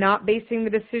recommend not basing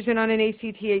the decision on an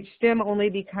ACTH stim only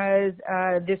because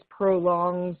this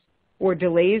prolongs or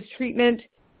delays treatment,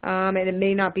 and it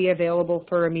may not be available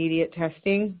for immediate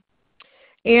testing.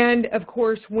 And, of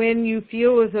course, when you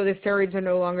feel as though the steroids are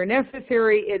no longer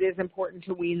necessary, it is important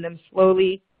to wean them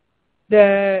slowly.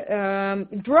 The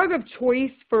drug of choice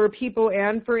for people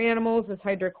and for animals is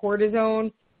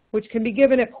hydrocortisone, which can be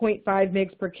given at 0.5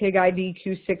 mg per kg IV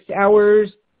Q6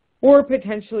 hours, or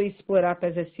potentially split up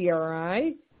as a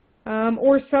CRI.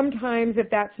 Or sometimes, if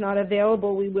that's not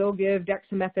available, we will give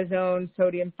dexamethasone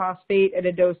sodium phosphate at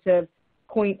a dose of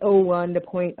 0.01 to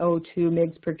 0.02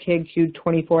 mg per kg Q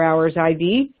 24 hours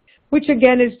IV, which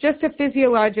again is just a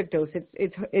physiologic dose.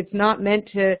 It's not meant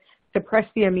to suppress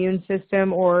the immune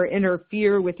system or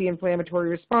interfere with the inflammatory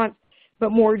response,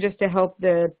 but more just to help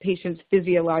the patient's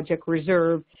physiologic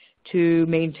reserve to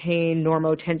maintain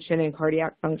normotension and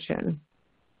cardiac function.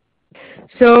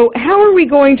 So how are we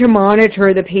going to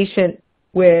monitor the patient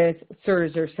with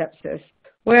SIRS or sepsis?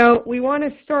 Well, we want to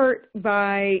start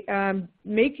by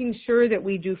making sure that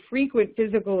we do frequent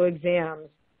physical exams.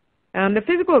 The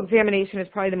physical examination is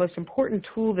probably the most important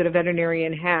tool that a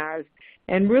veterinarian has,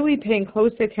 and really paying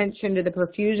close attention to the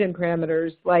perfusion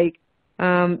parameters like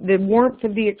the warmth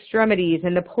of the extremities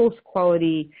and the pulse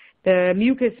quality, the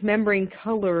mucous membrane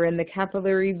color and the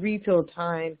capillary refill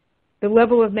time, the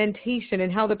level of mentation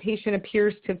and how the patient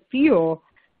appears to feel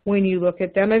when you look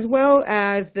at them, as well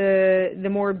as the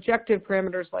more objective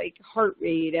parameters like heart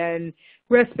rate and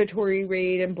respiratory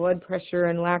rate and blood pressure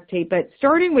and lactate. But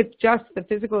starting with just the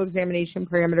physical examination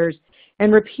parameters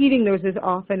and repeating those as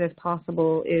often as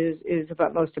possible is of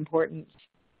utmost importance.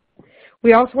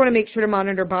 We also want to make sure to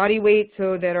monitor body weight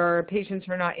so that our patients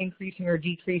are not increasing or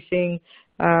decreasing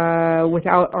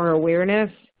without our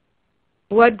awareness.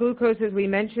 Blood glucose, as we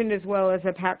mentioned, as well as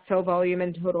a packed cell volume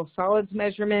and total solids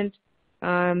measurement,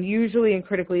 usually in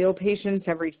critically ill patients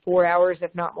every 4 hours,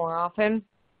 if not more often.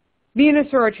 Venous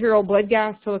or arterial blood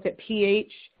gas to look at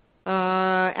pH,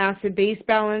 acid-base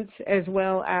balance, as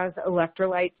well as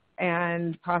electrolytes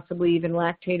and possibly even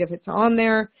lactate if it's on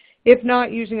there. If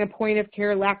not, using a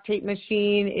point-of-care lactate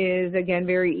machine is, again,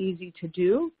 very easy to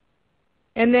do.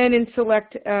 And then in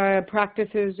select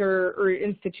practices or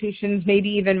institutions, maybe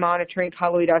even monitoring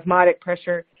colloid osmotic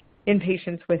pressure in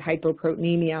patients with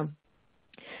hypoproteinemia.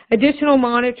 Additional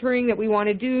monitoring that we want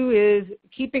to do is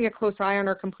keeping a close eye on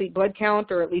our complete blood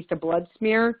count, or at least a blood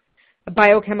smear, a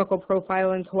biochemical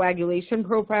profile and coagulation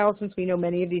profile, since we know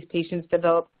many of these patients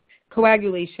develop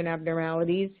coagulation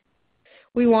abnormalities.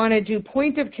 We want to do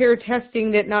point-of-care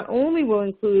testing that not only will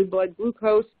include blood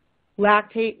glucose,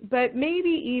 lactate, but maybe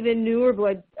even newer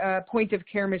blood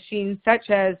point-of-care machines such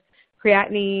as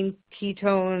creatinine,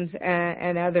 ketones,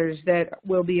 and others that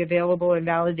will be available and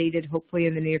validated hopefully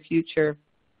in the near future.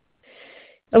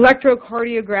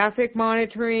 Electrocardiographic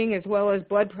monitoring, as well as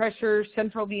blood pressure,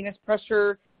 central venous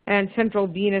pressure, and central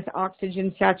venous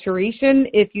oxygen saturation,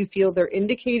 if you feel they're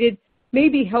indicated, may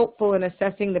be helpful in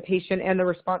assessing the patient and the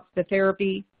response to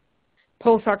therapy.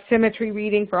 Pulse oximetry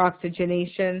reading for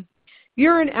oxygenation.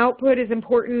 Urine output is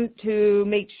important to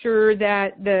make sure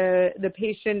that the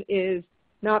patient is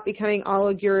not becoming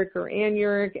oliguric or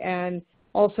anuric, and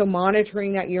also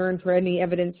monitoring that urine for any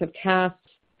evidence of casts,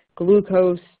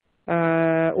 glucose,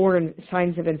 or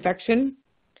signs of infection.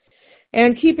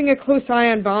 And keeping a close eye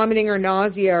on vomiting or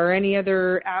nausea or any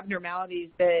other abnormalities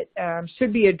that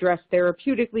should be addressed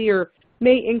therapeutically or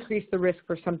may increase the risk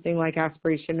for something like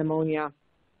aspiration pneumonia.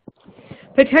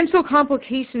 Potential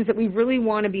complications that we really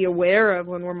want to be aware of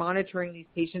when we're monitoring these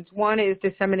patients. One is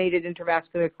disseminated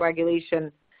intravascular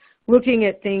coagulation, looking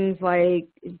at things like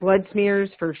blood smears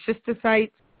for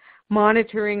schistocytes,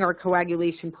 monitoring our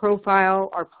coagulation profile,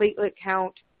 our platelet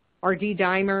count, our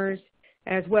D-dimers,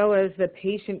 as well as the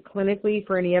patient clinically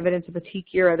for any evidence of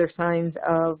petechiae or other signs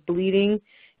of bleeding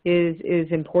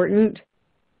is important.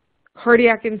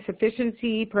 Cardiac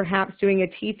insufficiency, perhaps doing a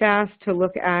TFAST to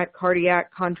look at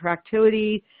cardiac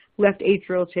contractility, left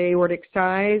atrial to aortic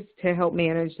size to help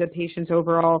manage the patient's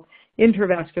overall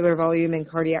intravascular volume and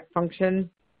cardiac function.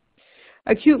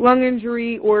 Acute lung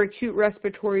injury or acute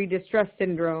respiratory distress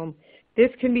syndrome.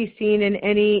 This can be seen in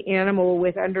any animal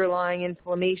with underlying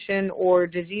inflammation or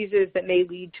diseases that may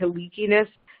lead to leakiness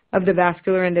of the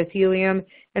vascular endothelium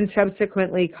and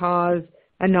subsequently cause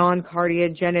a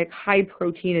non-cardiogenic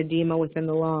high-protein edema within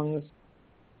the lungs.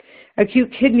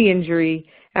 Acute kidney injury,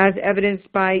 as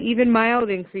evidenced by even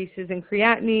mild increases in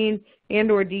creatinine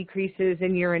and or decreases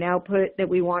in urine output that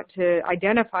we want to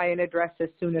identify and address as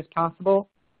soon as possible.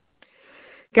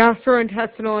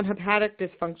 Gastrointestinal and hepatic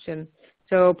dysfunction,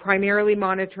 so primarily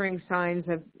monitoring signs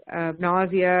of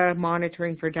nausea,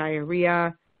 monitoring for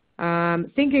diarrhea,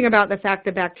 thinking about the fact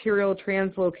that bacterial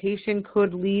translocation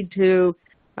could lead to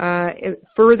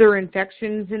further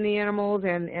infections in the animals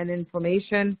and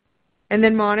inflammation, and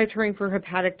then monitoring for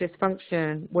hepatic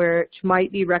dysfunction, which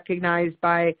might be recognized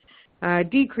by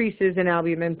decreases in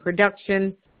albumin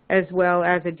production as well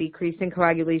as a decrease in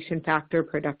coagulation factor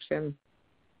production.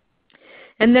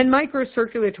 And then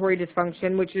microcirculatory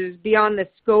dysfunction, which is beyond the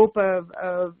scope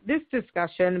of this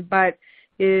discussion, but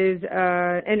is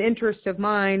an interest of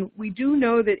mine. We do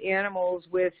know that animals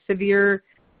with severe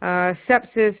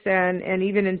sepsis and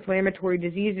even inflammatory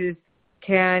diseases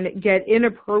can get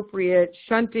inappropriate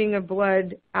shunting of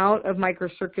blood out of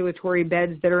microcirculatory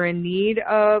beds that are in need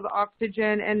of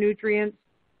oxygen and nutrients,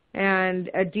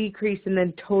 and a decrease in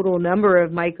the total number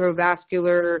of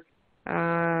microvascular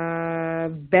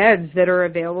beds that are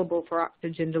available for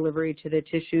oxygen delivery to the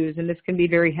tissues. And this can be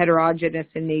very heterogeneous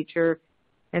in nature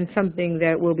and something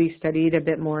that will be studied a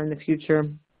bit more in the future.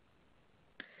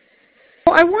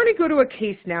 Well, I want to go to a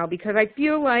case now because I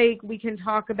feel like we can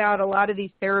talk about a lot of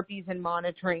these therapies and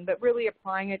monitoring, but really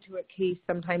applying it to a case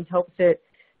sometimes helps it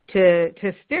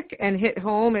to stick and hit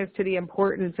home as to the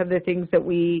importance of the things that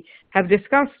we have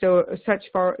discussed so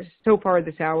far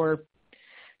this hour.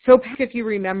 So if you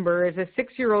remember, is a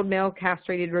 6-year-old male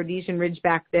castrated Rhodesian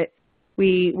Ridgeback that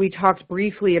we talked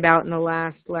briefly about in the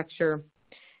last lecture.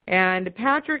 And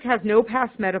Patrick has no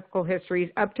past medical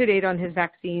histories, up to date on his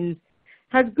vaccines,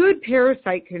 has good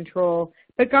parasite control,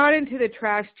 but got into the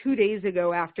trash 2 days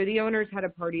ago after the owners had a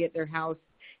party at their house,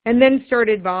 and then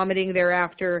started vomiting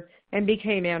thereafter and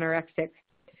became anorexic.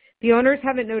 The owners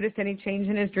haven't noticed any change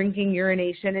in his drinking,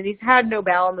 urination, and he's had no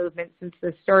bowel movement since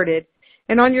this started.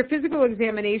 And on your physical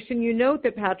examination, you note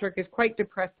that Patrick is quite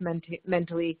depressed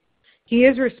mentally. He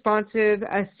is responsive,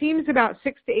 seems about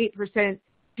 6 to 8%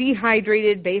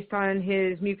 dehydrated based on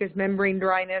his mucous membrane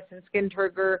dryness and skin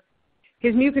turgor.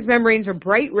 His mucous membranes are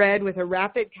bright red with a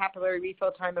rapid capillary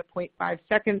refill time of 0.5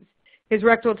 seconds. His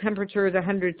rectal temperature is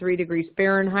 103 degrees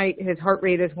Fahrenheit. His heart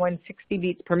rate is 160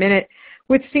 beats per minute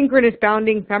with synchronous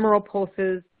bounding femoral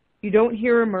pulses. You don't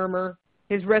hear a murmur.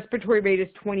 His respiratory rate is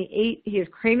 28. He has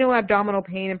cranial abdominal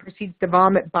pain and proceeds to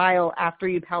vomit bile after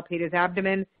you palpate his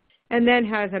abdomen, and then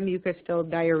has a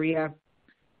mucus-filled diarrhea.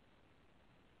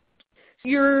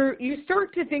 You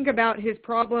start to think about his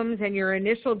problems and your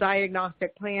initial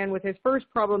diagnostic plan, with his first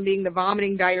problem being the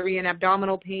vomiting, diarrhea, and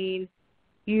abdominal pain.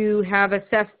 You have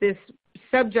assessed this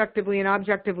subjectively and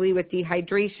objectively with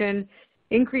dehydration,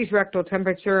 increased rectal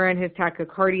temperature, and his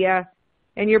tachycardia.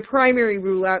 And your primary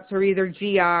rule-outs are either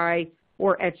GI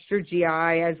or extra GI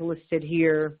as listed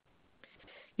here.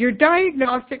 Your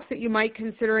diagnostics that you might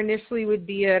consider initially would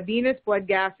be a venous blood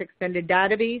gas extended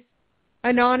database,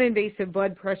 a non-invasive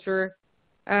blood pressure,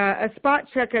 a spot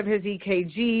check of his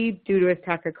EKG due to his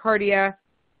tachycardia,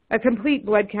 a complete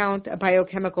blood count, a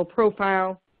biochemical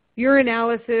profile,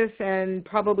 urinalysis, and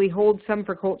probably hold some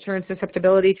for culture and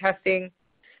susceptibility testing,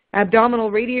 abdominal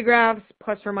radiographs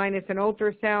plus or minus an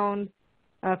ultrasound,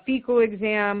 a fecal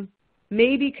exam,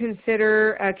 maybe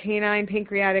consider a canine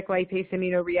pancreatic lipase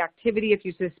immunoreactivity if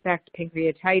you suspect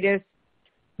pancreatitis,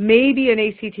 maybe an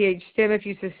ACTH stim if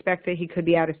you suspect that he could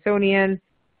be Addisonian,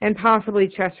 and possibly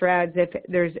chest rads if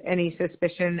there's any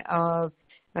suspicion of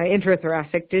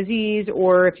intrathoracic disease,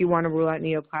 or if you want to rule out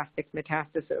neoplastic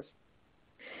metastasis.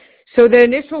 So the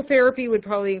initial therapy would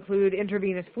probably include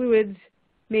intravenous fluids,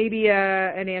 maybe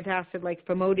an antacid like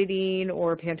famotidine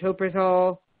or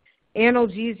pantoprazole,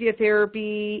 analgesia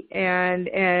therapy, and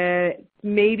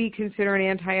maybe consider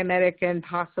an antiemetic and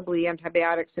possibly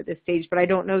antibiotics at this stage, but I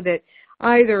don't know that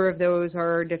either of those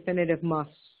are definitive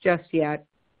musts just yet.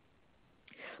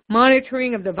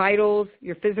 Monitoring of the vitals,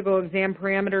 your physical exam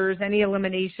parameters, any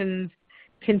eliminations,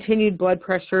 continued blood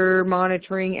pressure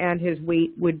monitoring, and his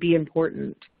weight would be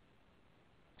important.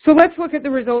 So let's look at the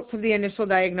results of the initial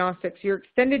diagnostics. Your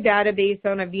extended database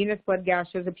on a venous blood gas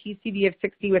shows a PCV of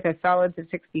 60 with a solids of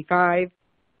 65.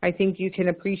 I think you can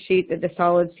appreciate that the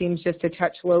solid seems just a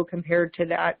touch low compared to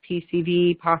that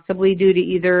PCV, possibly due to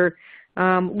either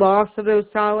loss of those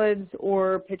solids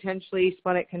or potentially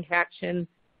splenic contraction,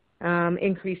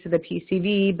 increase of the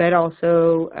PCV, but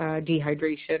also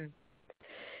dehydration.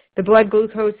 The blood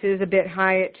glucose is a bit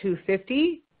high at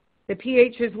 250. The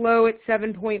pH is low at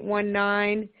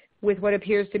 7.19 with what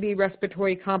appears to be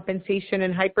respiratory compensation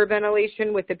and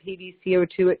hyperventilation, with the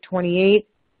PbCO2 at 28.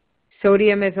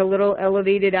 Sodium is a little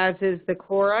elevated, as is the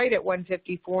chloride at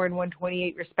 154 and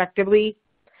 128 respectively.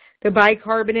 The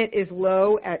bicarbonate is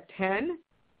low at 10.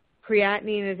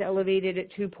 Creatinine is elevated at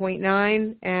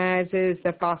 2.9, as is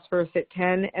the phosphorus at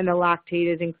 10, and the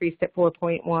lactate is increased at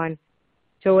 4.1.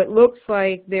 So it looks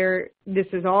like this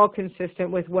is all consistent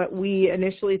with what we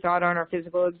initially thought on our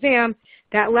physical exam.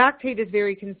 That lactate is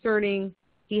very concerning.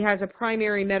 He has a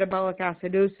primary metabolic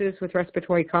acidosis with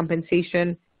respiratory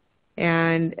compensation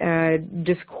and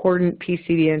discordant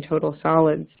PCV and total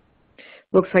solids.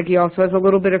 Looks like he also has a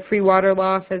little bit of free water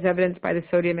loss, as evidenced by the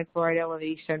sodium and chloride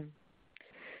elevation.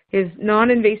 His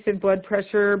non-invasive blood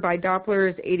pressure by Doppler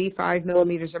is 85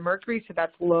 millimeters of mercury, so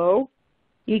that's low.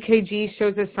 EKG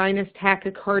shows a sinus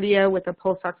tachycardia with a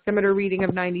pulse oximeter reading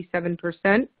of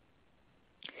 97%.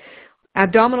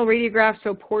 Abdominal radiographs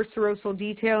show poor serosal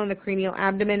detail in the cranial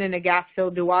abdomen and a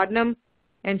gas-filled duodenum,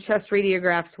 and chest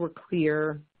radiographs were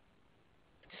clear.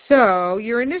 So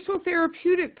your initial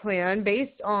therapeutic plan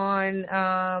based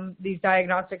on these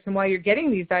diagnostics, and while you're getting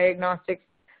these diagnostics,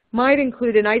 might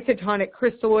include an isotonic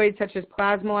crystalloid such as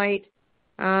plasmolite.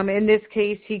 In this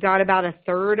case, he got about a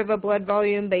third of a blood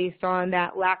volume based on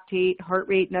that lactate, heart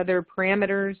rate, and other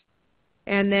parameters.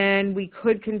 And then we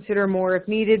could consider more if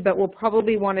needed, but we'll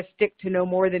probably want to stick to no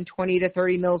more than 20 to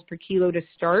 30 mils per kilo to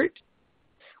start.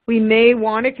 We may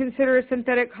want to consider a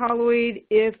synthetic colloid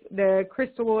if the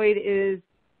crystalloid is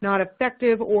not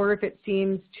effective or if it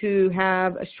seems to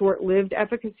have a short-lived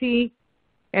efficacy.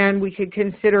 And we could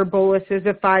consider boluses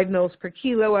of 5 mils per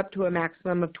kilo up to a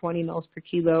maximum of 20 mils per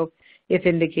kilo if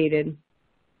indicated.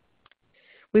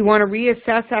 We want to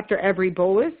reassess after every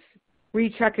bolus,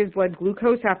 recheck his blood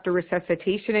glucose after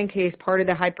resuscitation in case part of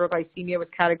the hyperglycemia was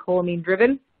catecholamine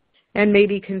driven, and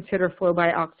maybe consider flow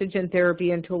by oxygen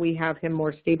therapy until we have him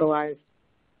more stabilized.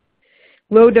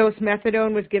 Low-dose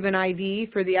methadone was given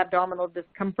IV for the abdominal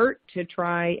discomfort to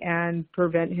try and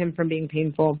prevent him from being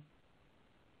painful.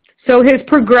 So his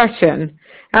progression,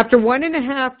 after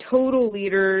 1.5 total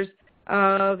liters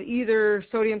of either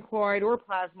sodium chloride or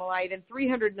plasmolite and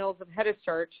 300 mils of head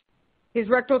starch, his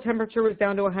rectal temperature was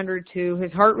down to 102.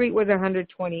 His heart rate was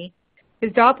 120.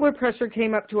 His Doppler pressure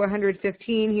came up to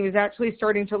 115. He was actually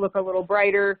starting to look a little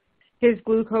brighter. His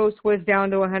glucose was down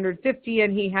to 150,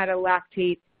 and he had a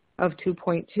lactate of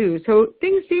 2.2. So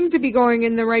things seemed to be going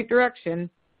in the right direction.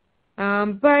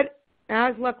 But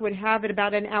as luck would have it,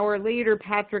 about an hour later,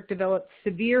 Patrick developed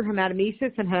severe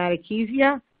hematemesis and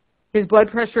hematochezia. His blood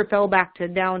pressure fell back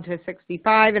down to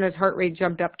 65, and his heart rate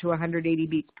jumped up to 180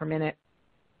 beats per minute.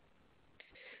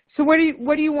 So what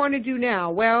do you want to do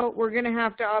now? Well, we're going to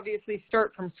have to obviously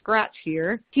start from scratch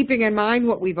here, keeping in mind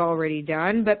what we've already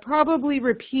done, but probably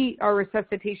repeat our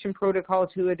resuscitation protocol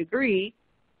to a degree.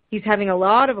 He's having a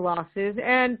lot of losses,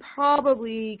 and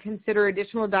probably consider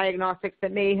additional diagnostics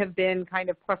that may have been kind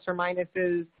of plus or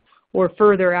minuses or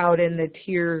further out in the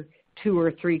tier 2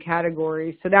 or 3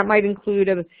 categories. So that might include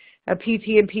a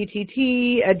PT and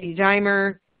PTT, a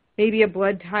D-dimer, maybe a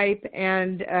blood type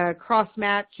and a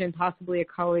cross-match, and possibly a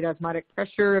colloid osmotic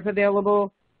pressure if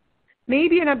available.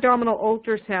 Maybe an abdominal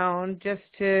ultrasound just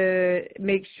to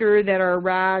make sure that our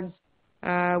rads,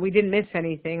 we didn't miss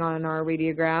anything on our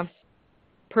radiographs.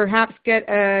 Perhaps get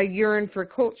a urine for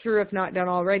culture if not done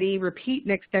already. Repeat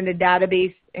an extended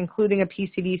database, including a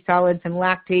PCV, solids, and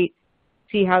lactate.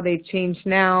 See how they've changed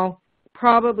now.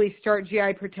 Probably start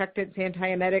GI protectants,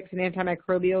 antiemetics, and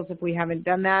antimicrobials if we haven't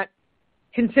done that.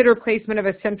 Consider placement of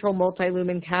a central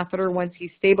multi-lumen catheter once he's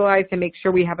stabilized, and make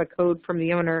sure we have a code from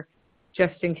the owner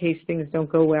just in case things don't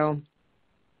go well.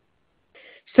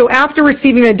 So after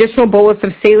receiving an additional bolus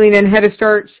of saline and head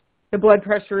starch, the blood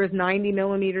pressure is 90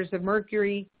 millimeters of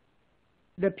mercury.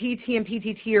 The PT and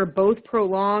PTT are both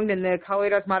prolonged, and the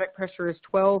colloid osmotic pressure is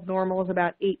 12. Normal is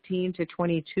about 18 to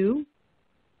 22.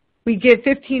 We give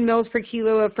 15 mils per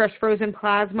kilo of fresh frozen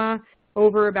plasma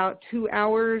over about 2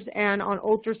 hours, and on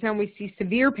ultrasound we see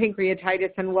severe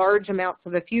pancreatitis and large amounts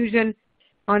of effusion.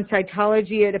 On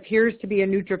cytology, it appears to be a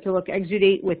neutrophilic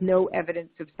exudate with no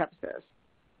evidence of sepsis.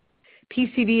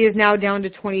 PCV is now down to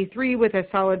 23 with a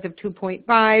solids of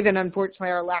 2.5, and unfortunately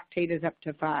our lactate is up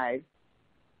to 5.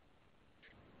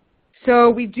 So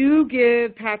we do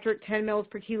give Patrick 10 mils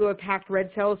per kilo of packed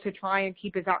red cells to try and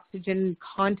keep his oxygen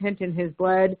content in his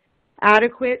blood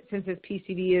adequate, since his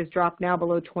PCV is dropped now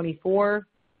below 24.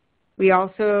 We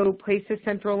also place his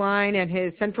central line, and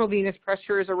his central venous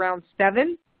pressure is around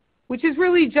 7, which is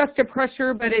really just a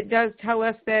pressure, but it does tell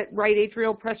us that right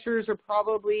atrial pressures are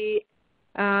probably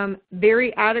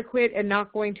very adequate and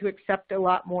not going to accept a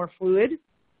lot more fluid.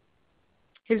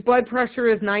 His blood pressure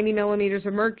is 90 millimeters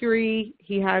of mercury.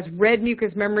 He has red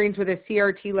mucous membranes with a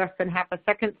CRT less than half a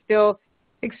second still.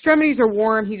 Extremities are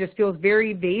warm. He just feels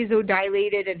very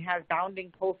vasodilated and has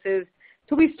bounding pulses.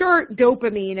 So we start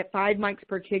dopamine at 5 mics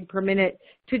per kg per minute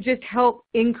to just help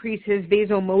increase his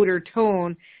vasomotor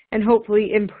tone and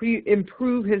hopefully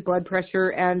improve his blood pressure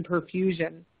and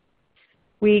perfusion.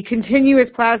 We continue his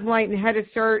plasmolite and head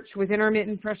starch with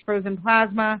intermittent fresh frozen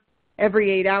plasma every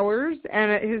 8 hours,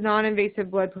 and his non-invasive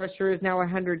blood pressure is now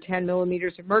 110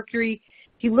 millimeters of mercury.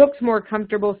 He looks more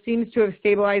comfortable, seems to have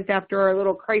stabilized after our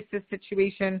little crisis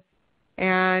situation,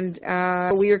 and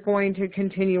we are going to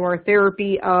continue our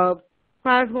therapy of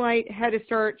plasmolite, head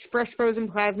starch, fresh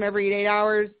frozen plasma every 8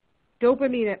 hours,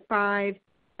 dopamine at 5,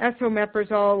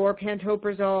 esomeprazole or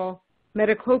pantoprazole,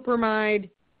 metoclopramide,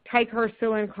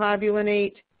 ticarcillin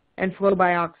clavulinate, and flow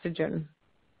by oxygen.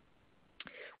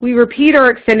 We repeat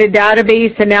our extended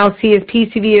database and now see his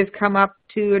PCV has come up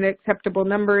to an acceptable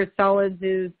number. His solids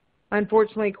is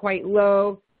unfortunately quite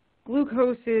low.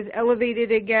 Glucose is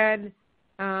elevated again,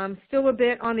 still a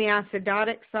bit on the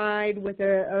acidotic side with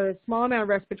a small amount of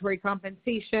respiratory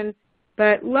compensation,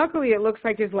 but luckily it looks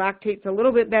like his lactate's a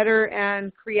little bit better,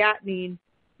 and creatinine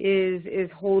is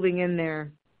holding in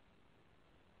there.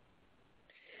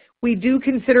 We do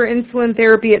consider insulin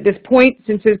therapy at this point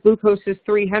since his glucose is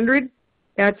 300.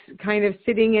 That's kind of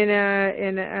sitting in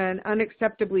an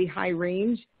unacceptably high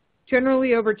range.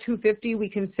 Generally over 250 we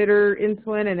consider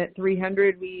insulin, and at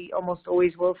 300 we almost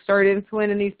always will start insulin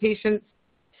in these patients.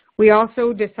 We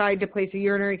also decide to place a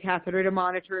urinary catheter to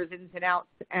monitor his ins and outs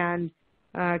and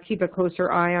keep a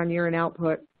closer eye on urine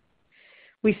output.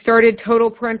 We started total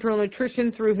parenteral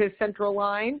nutrition through his central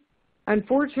line.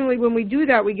 Unfortunately, when we do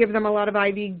that, we give them a lot of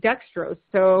IV dextrose,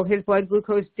 so his blood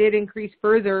glucose did increase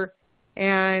further,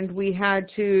 and we had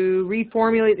to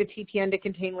reformulate the TPN to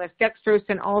contain less dextrose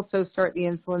and also start the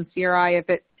insulin CRI if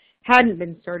it hadn't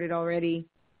been started already.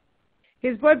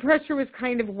 His blood pressure was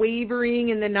kind of wavering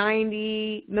in the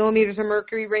 90 millimeters of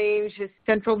mercury range. His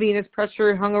central venous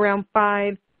pressure hung around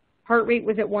 5. Heart rate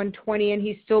was at 120, and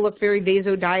he still looked very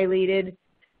vasodilated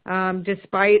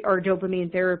despite our dopamine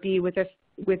therapy with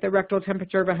a rectal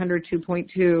temperature of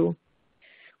 102.2.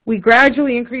 We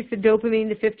gradually increased the dopamine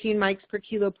to 15 mics per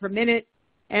kilo per minute,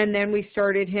 and then we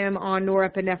started him on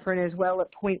norepinephrine as well at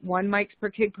 0.1 mics per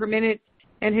kg per minute,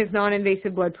 and his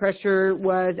non-invasive blood pressure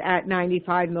was at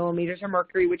 95 millimeters of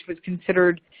mercury, which was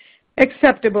considered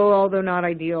acceptable, although not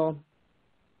ideal.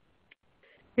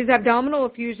 His abdominal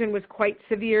effusion was quite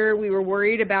severe. We were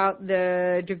worried about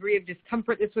the degree of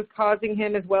discomfort this was causing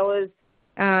him, as well as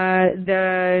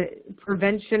the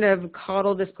prevention of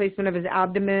caudal displacement of his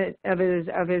abdomen, of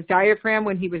his diaphragm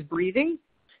when he was breathing.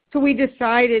 So we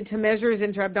decided to measure his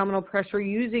intra-abdominal pressure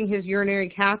using his urinary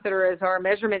catheter as our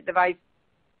measurement device.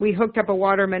 We hooked up a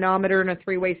water manometer and a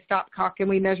three-way stopcock, and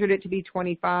we measured it to be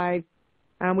 25.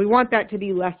 We want that to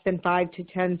be less than 5 to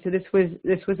 10, so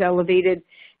this was elevated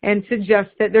and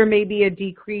suggests that there may be a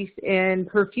decrease in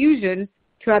perfusion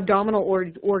to abdominal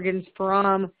organs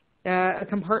from a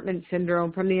compartment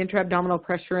syndrome, from the intra-abdominal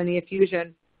pressure and the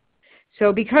effusion.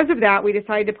 So because of that, we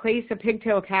decided to place a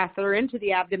pigtail catheter into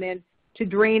the abdomen to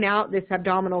drain out this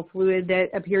abdominal fluid that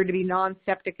appeared to be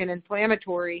non-septic and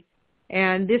inflammatory,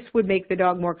 and this would make the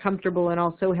dog more comfortable and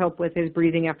also help with his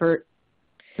breathing effort.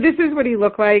 This is what he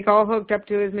looked like, all hooked up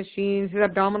to his machines, his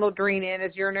abdominal drain in,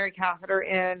 his urinary catheter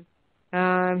in.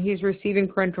 He's receiving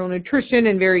parenteral nutrition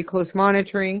and very close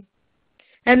monitoring.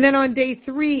 And then on day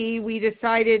 3, we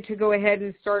decided to go ahead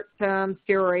and start some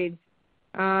steroids.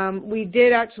 We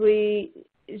did actually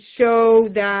show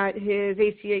that his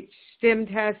ACH stim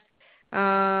test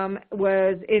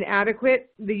was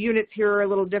inadequate. The units here are a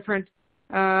little different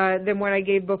than what I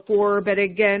gave before, but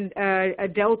again, a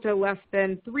delta less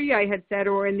than 3, I had said,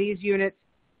 or in these units,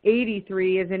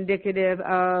 83 is indicative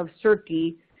of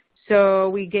CIRCE. So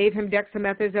we gave him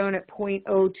dexamethasone at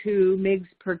 0.02 mg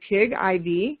per kg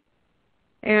IV.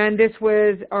 And this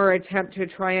was our attempt to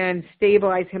try and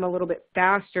stabilize him a little bit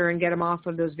faster and get him off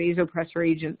of those vasopressor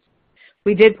agents.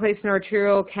 We did place an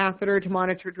arterial catheter to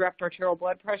monitor direct arterial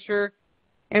blood pressure,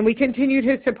 and we continued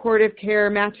his supportive care,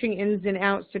 matching ins and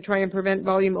outs to try and prevent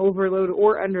volume overload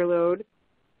or underload.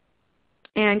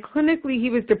 And clinically, he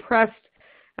was depressed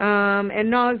and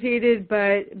nauseated,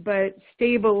 but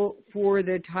stable for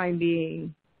the time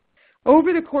being.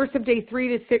 Over the course of day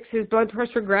 3 to 6, his blood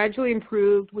pressure gradually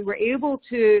improved. We were able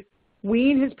to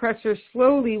wean his pressure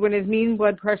slowly when his mean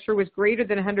blood pressure was greater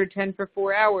than 110 for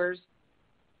 4 hours.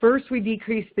 First, we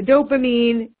decreased the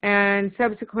dopamine, and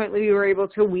subsequently we were able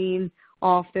to wean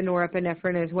off the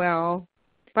norepinephrine as well.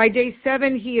 By day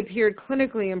 7, he appeared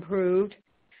clinically improved.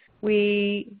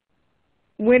 We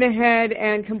went ahead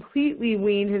and completely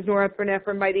weaned his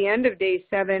norepinephrine by the end of day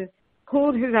 7,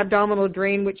 pulled his abdominal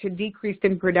drain, which had decreased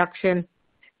in production,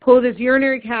 pulled his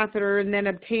urinary catheter, and then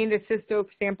obtained a cysto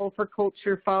sample for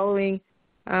culture following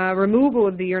removal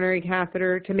of the urinary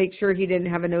catheter to make sure he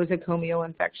didn't have a nosocomial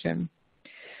infection.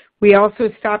 We also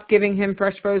stopped giving him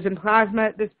fresh frozen plasma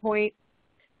at this point.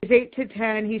 At 8 to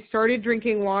 10, he started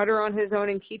drinking water on his own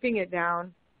and keeping it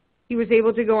down. He was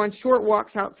able to go on short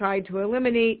walks outside to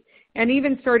eliminate, and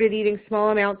even started eating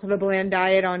small amounts of a bland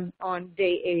diet on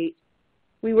day 8.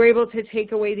 We were able to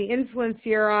take away the insulin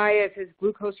CRI as his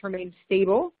glucose remained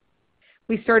stable.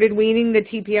 We started weaning the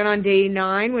TPN on day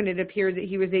 9 when it appeared that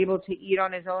he was able to eat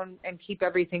on his own and keep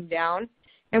everything down.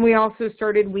 And we also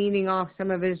started weaning off some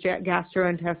of his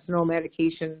gastrointestinal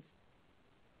medications.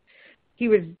 He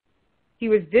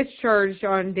was discharged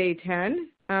on day 10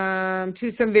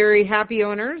 to some very happy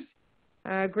owners.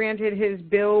 Granted, his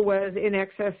bill was in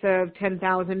excess of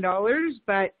 $10,000,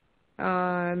 but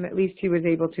at least he was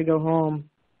able to go home.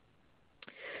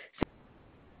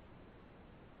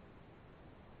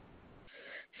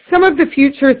 Some of the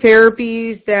future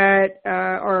therapies that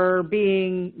are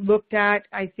being looked at,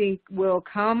 I think, will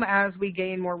come as we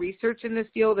gain more research in this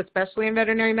field, especially in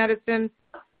veterinary medicine.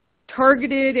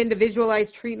 Targeted,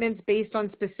 individualized treatments based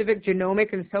on specific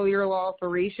genomic and cellular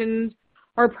alterations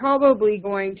are probably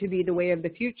going to be the way of the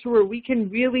future, where we can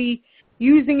really,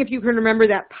 using, if you can remember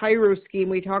that PYRO scheme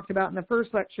we talked about in the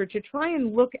first lecture, to try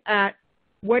and look at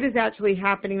what is actually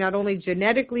happening not only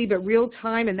genetically but real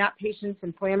time in that patient's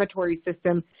inflammatory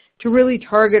system to really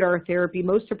target our therapy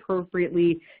most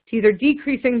appropriately to either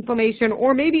decrease inflammation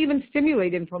or maybe even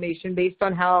stimulate inflammation based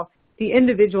on how the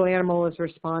individual animal is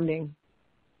responding.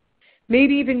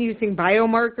 Maybe even using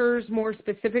biomarkers more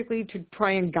specifically to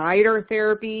try and guide our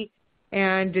therapy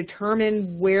and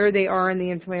determine where they are in the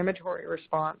inflammatory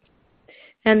response.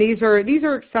 And these are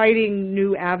exciting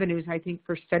new avenues, I think,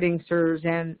 for studying SIRS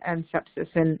and sepsis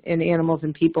in animals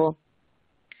and people.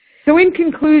 So in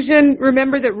conclusion,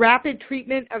 remember that rapid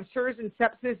treatment of SIRS and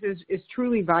sepsis is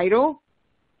truly vital.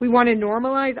 We want to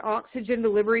normalize oxygen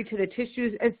delivery to the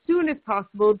tissues as soon as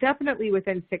possible, definitely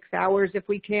within 6 hours if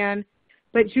we can,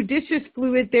 but judicious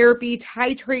fluid therapy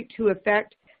titrate to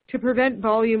effect to prevent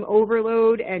volume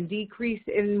overload and decrease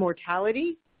in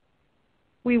mortality.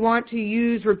 We want to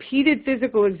use repeated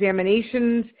physical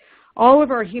examinations, all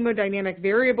of our hemodynamic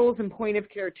variables and point of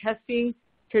care testing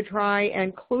to try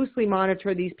and closely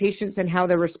monitor these patients and how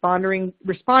they're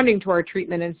responding to our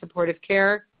treatment and supportive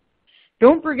care.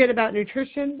 Don't forget about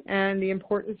nutrition and the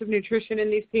importance of nutrition in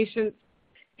these patients.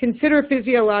 Consider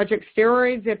physiologic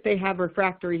steroids if they have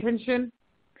refractory tension.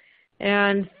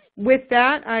 And with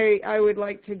that, I would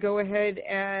like to go ahead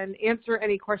and answer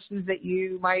any questions that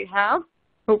you might have.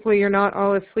 Hopefully you're not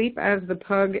all asleep as the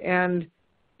pug and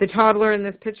the toddler in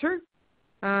this picture.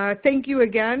 Thank you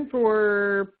again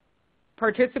for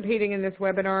participating in this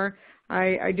webinar.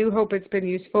 I do hope it's been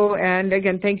useful. And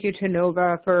again, thank you to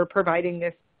NOVA for providing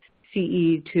this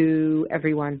CE to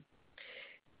everyone.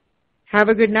 Have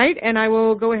a good night, and I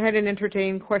will go ahead and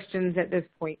entertain questions at this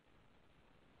point.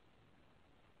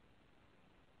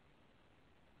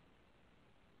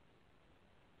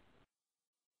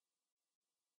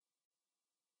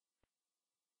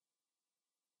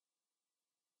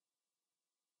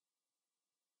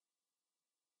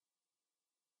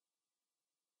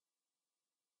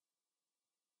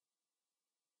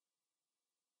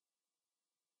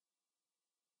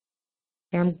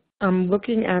 I'm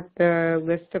looking at the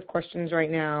list of questions right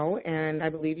now, and I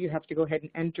believe you have to go ahead and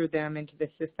enter them into the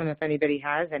system if anybody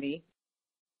has any.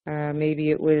 Maybe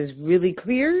it was really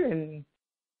clear and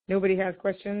nobody has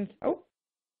questions. Oh,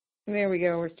 there we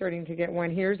go. We're starting to get one.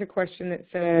 Here's a question that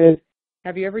says,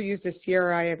 have you ever used a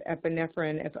CRI of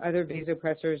epinephrine if other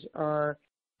vasopressors are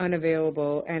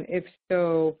unavailable? And if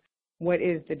so, what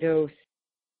is the dose?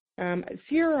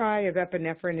 CRI of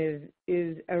epinephrine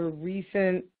is a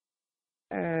recent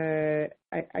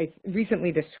I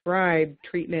recently described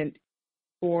treatment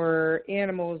for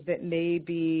animals that may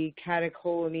be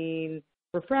catecholamine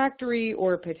refractory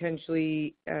or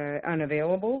potentially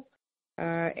unavailable.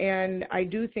 And I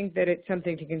do think that it's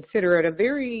something to consider. At a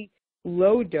very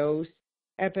low dose,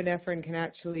 epinephrine can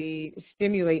actually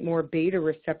stimulate more beta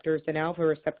receptors than alpha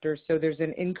receptors, so there's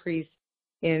an increase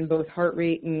in both heart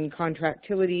rate and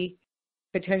contractility.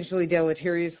 Potentially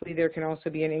deleteriously, there can also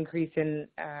be an increase in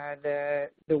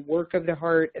the work of the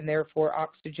heart and therefore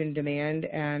oxygen demand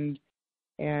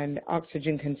and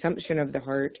oxygen consumption of the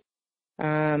heart.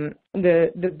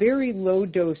 The very low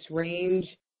dose range,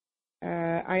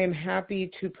 I am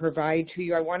happy to provide to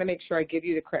you. I want to make sure I give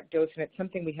you the correct dose, and it's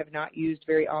something we have not used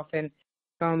very often.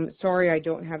 Sorry, I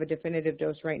don't have a definitive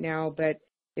dose right now, but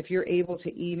if you're able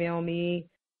to email me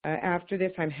after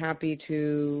this, I'm happy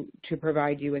to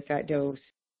provide you with that dose.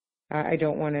 I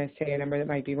don't want to say a number that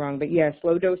might be wrong, but yes,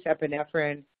 low-dose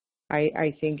epinephrine,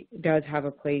 I think, does have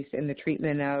a place in the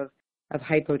treatment of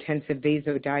hypotensive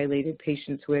vasodilated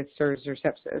patients with SIRS or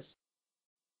sepsis.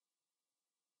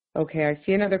 Okay, I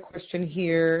see another question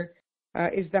here.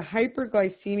 Is the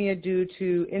hyperglycemia due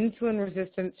to insulin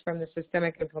resistance from the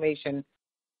systemic inflammation?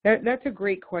 That's a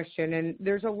great question, and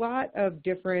there's a lot of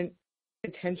different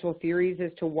potential theories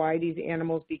as to why these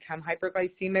animals become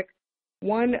hyperglycemic.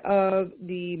 One of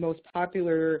the most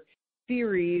popular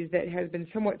theories that has been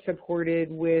somewhat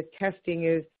supported with testing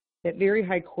is that very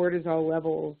high cortisol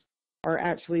levels are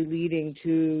actually leading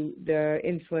to the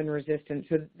insulin resistance.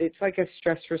 So it's like a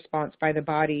stress response by the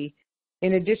body,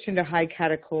 in addition to high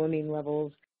catecholamine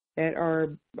levels that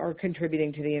are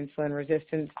contributing to the insulin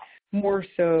resistance, more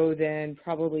so than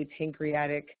probably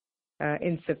pancreatic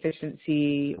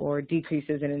insufficiency or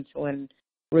decreases in insulin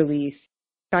release.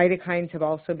 Cytokines have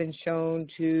also been shown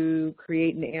to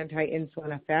create an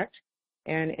anti-insulin effect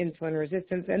and insulin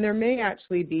resistance, and there may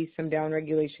actually be some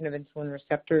downregulation of insulin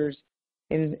receptors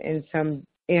in some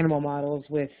animal models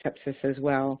with sepsis as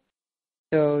well.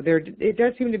 So it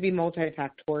does seem to be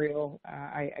multifactorial.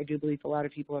 I do believe a lot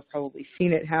of people have probably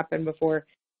seen it happen before,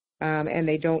 and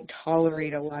they don't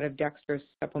tolerate a lot of dextrose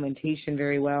supplementation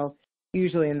very well,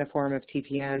 usually in the form of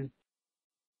TPN.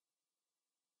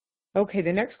 Okay,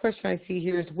 the next question I see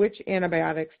here is, which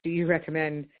antibiotics do you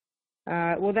recommend?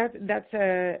 Well, that's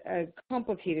a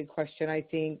complicated question, I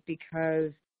think,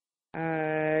 because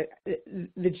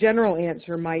the general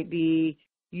answer might be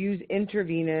use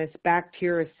intravenous,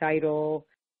 bactericidal,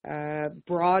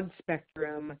 broad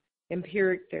spectrum,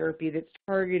 empiric therapy that's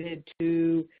targeted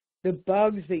to the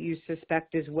bugs that you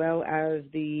suspect as well as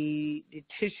the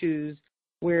tissues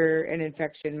where an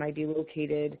infection might be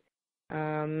located.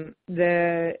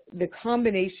 The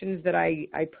combinations that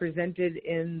I presented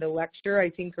in the lecture, I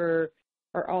think are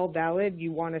all valid.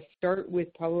 You want to start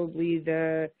with probably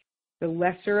the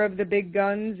lesser of the big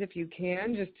guns if you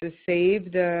can, just to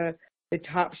save the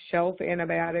top shelf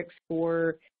antibiotics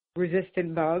for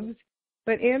resistant bugs.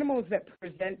 But animals that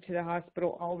present to the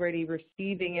hospital already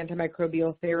receiving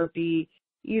antimicrobial therapy,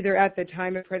 either at the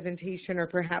time of presentation or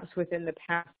perhaps within the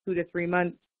past 2 to 3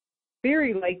 months,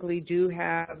 very likely do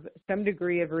have some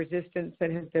degree of resistance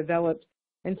that has developed.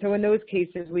 And so in those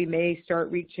cases, we may start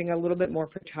reaching a little bit more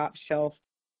for top shelf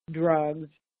drugs.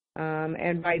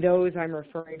 And by those, I'm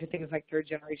referring to things like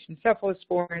third-generation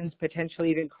cephalosporins, potentially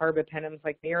even carbapenems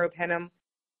like meropenem.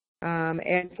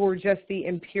 And for just the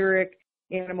empiric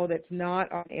animal that's not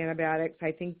on antibiotics,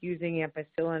 I think using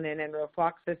ampicillin and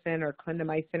enrofloxacin or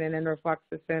clindamycin and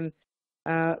enrofloxacin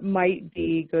might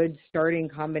be good starting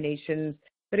combinations.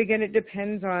 But again, it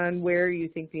depends on where you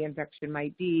think the infection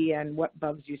might be and what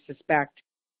bugs you suspect.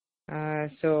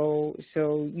 So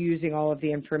using all of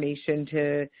the information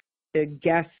to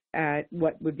guess at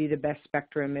what would be the best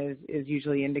spectrum is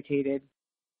usually indicated.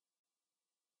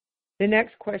 The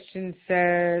next question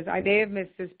says, I may have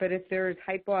missed this, but if there is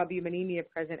hypoalbuminemia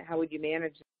present, how would you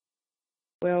manage it?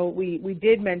 Well, we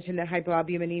did mention that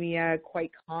hypoalbuminemia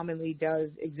quite commonly does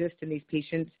exist in these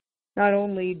patients, not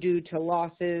only due to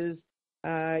losses,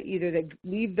 either that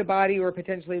leave the body or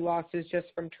potentially losses just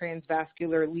from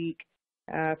transvascular leak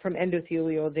from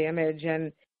endothelial damage.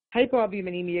 And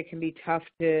hypoalbuminemia can be tough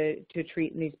to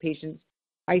treat in these patients.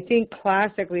 I think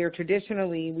classically or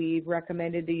traditionally, we've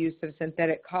recommended the use of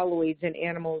synthetic colloids in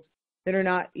animals that are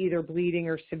not either bleeding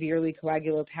or severely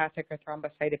coagulopathic or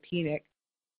thrombocytopenic.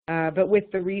 But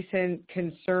with the recent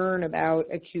concern about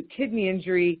acute kidney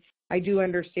injury, I do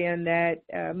understand that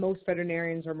most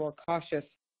veterinarians are more cautious.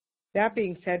 That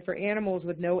being said, for animals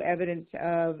with no evidence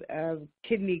of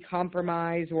kidney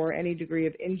compromise or any degree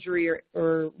of injury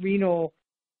or renal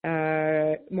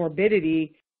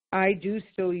morbidity, I do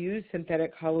still use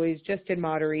synthetic colloids just in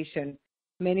moderation.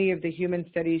 Many of the human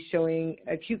studies showing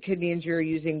acute kidney injury are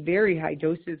using very high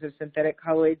doses of synthetic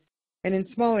colloids. And in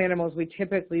small animals, we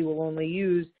typically will only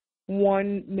use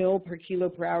 1 mil per kilo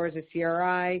per hour as a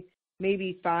CRI,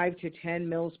 maybe 5 to 10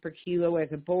 mils per kilo as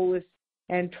a bolus,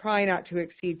 and try not to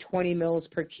exceed 20 mils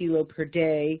per kilo per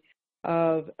day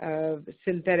of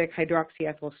synthetic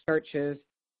hydroxyethyl starches.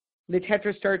 The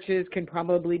tetrastarches can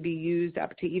probably be used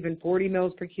up to even 40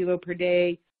 mils per kilo per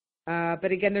day.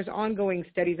 But again, there's ongoing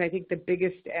studies. I think the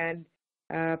biggest and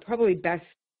probably best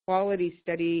quality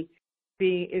study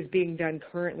is being done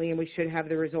currently, and we should have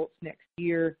the results next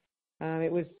year.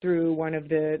 It was through one of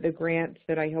the grants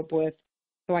that I help with,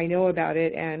 so I know about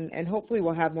it, and hopefully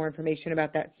we'll have more information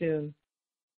about that soon.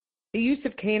 The use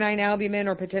of canine albumin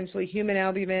or potentially human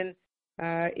albumin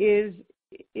is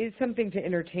something to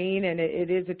entertain, and it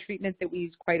is a treatment that we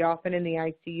use quite often in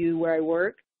the ICU where I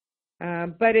work.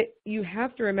 But you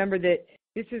have to remember that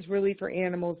this is really for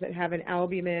animals that have an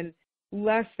albumin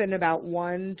less than about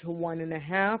 1 to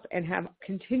 1.5 and have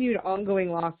continued ongoing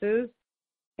losses.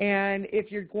 And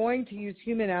if you're going to use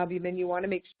human albumin, you want to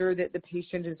make sure that the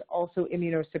patient is also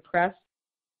immunosuppressed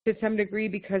to some degree,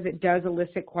 because it does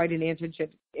elicit quite an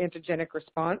antigenic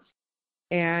response.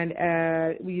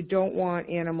 And we don't want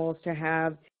animals to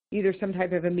have either some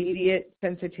type of immediate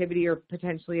sensitivity or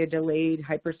potentially a delayed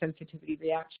hypersensitivity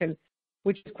reaction,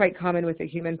 which is quite common with the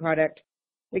human product.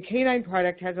 The canine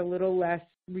product has a little less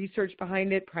research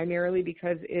behind it, primarily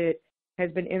because it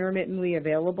has been intermittently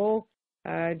available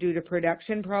due to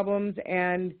production problems,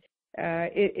 and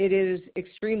it is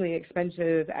extremely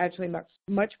expensive, actually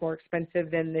much more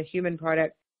expensive than the human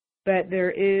product. But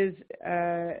there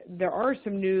are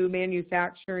some new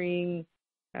manufacturing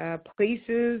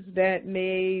places that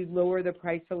may lower the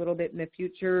price a little bit in the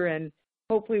future, and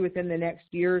hopefully within the next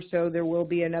year or so there will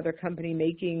be another company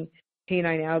making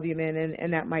canine albumin,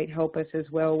 and that might help us as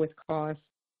well with costs.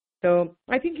 So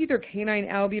I think either canine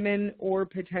albumin or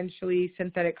potentially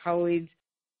synthetic colloids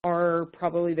are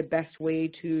probably the best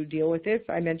way to deal with this.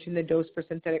 I mentioned the dose for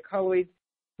synthetic colloids.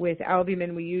 With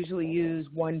albumin, we usually use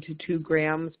 1 to 2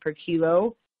 grams per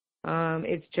kilo.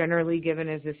 It's generally given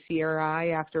as a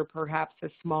CRI after perhaps a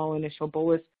small initial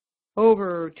bolus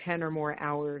over 10 or more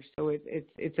hours. So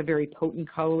it's a very potent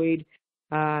colloid.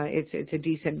 It's a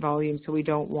decent volume, so we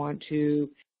don't want to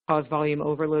cause volume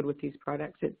overload with these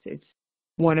products. It's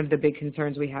one of the big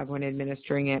concerns we have when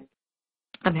administering it.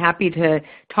 I'm happy to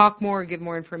talk more, give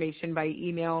more information by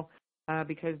email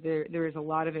because there is a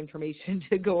lot of information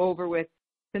to go over with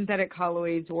synthetic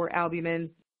colloids or albumin.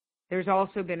 There's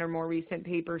also been a more recent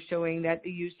paper showing that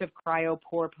the use of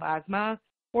cryopore plasma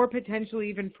or potentially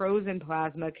even frozen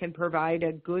plasma can provide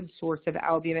a good source of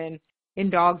albumin in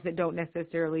dogs that don't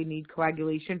necessarily need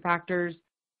coagulation factors.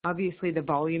 Obviously, the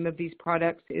volume of these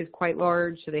products is quite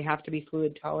large, so they have to be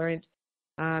fluid tolerant.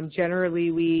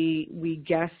 Generally, we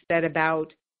guess that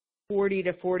about 40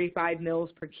 to 45 mils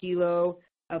per kilo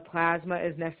of plasma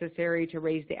is necessary to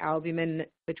raise the albumin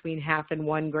between 0.5 and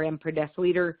 1 gram per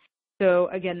deciliter. So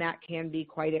again, that can be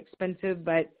quite expensive,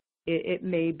 but it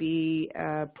may be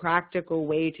a practical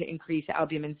way to increase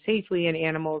albumin safely in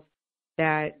animals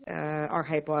that are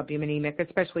hypoalbuminemic,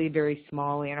 especially very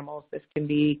small animals. This can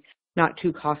be not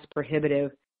too cost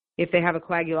prohibitive. If they have a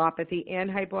coagulopathy and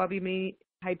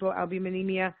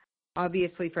hypoalbuminemia,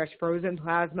 obviously fresh frozen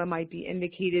plasma might be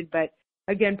indicated, but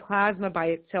again, plasma by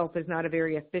itself is not a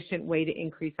very efficient way to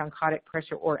increase oncotic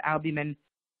pressure or albumin,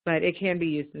 but it can be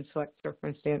used in select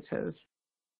circumstances.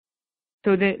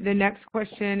 So the next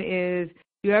question is,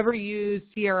 do you ever use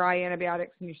CRI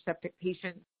antibiotics in your septic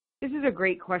patients? This is a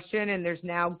great question, and there's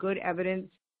now good evidence,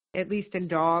 at least in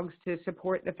dogs, to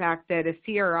support the fact that a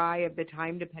CRI of the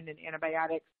time-dependent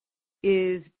antibiotics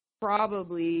is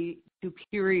probably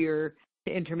superior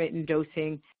to intermittent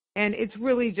dosing. And it's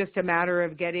really just a matter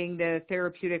of getting the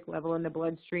therapeutic level in the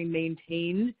bloodstream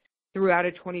maintained throughout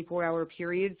a 24-hour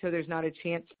period, so there's not a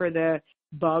chance for the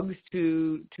bugs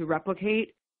to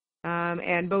replicate.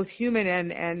 And both human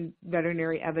and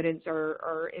veterinary evidence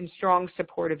are in strong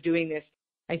support of doing this.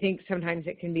 I think sometimes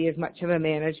it can be as much of a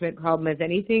management problem as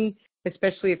anything,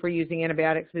 especially if we're using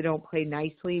antibiotics that don't play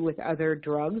nicely with other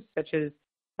drugs, such as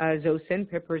Zosyn,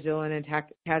 piperacillin, and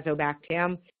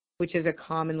tazobactam, which is a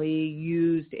commonly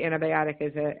used antibiotic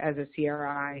as a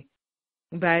CRI.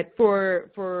 But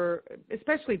for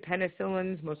especially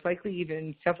penicillins, most likely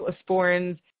even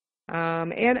cephalosporins,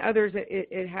 and others,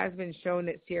 it has been shown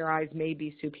that CRIs may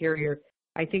be superior.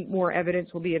 I think more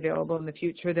evidence will be available in the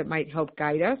future that might help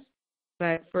guide us.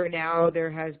 But for now,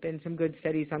 there has been some good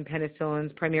studies on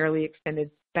penicillins, primarily extended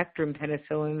spectrum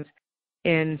penicillins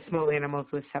in small animals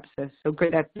with sepsis. So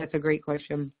great, that's a great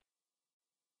question.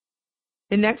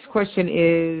 The next question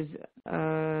is,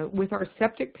 with our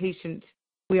septic patients,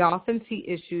 we often see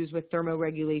issues with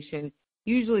thermoregulation.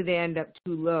 Usually they end up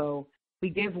too low. We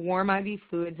give warm IV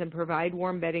fluids and provide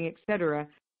warm bedding, etc.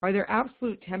 Are there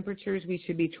absolute temperatures we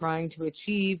should be trying to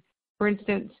achieve? For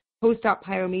instance, post-op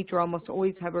pyometer almost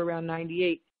always hover around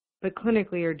 98, but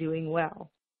clinically are doing well.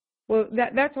 Well,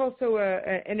 that's also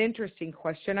an interesting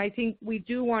question. I think we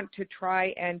do want to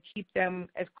try and keep them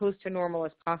as close to normal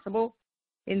as possible.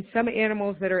 In some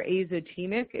animals that are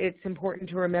azotemic, it's important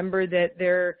to remember that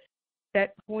their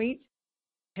set point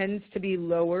tends to be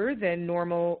lower than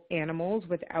normal animals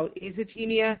without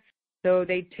azotemia. So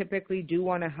they typically do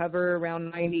want to hover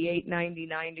around 98,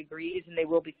 99 degrees, and they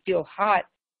will feel hot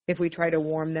if we try to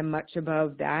warm them much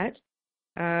above that.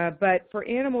 But for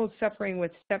animals suffering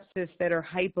with sepsis that are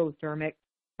hypothermic,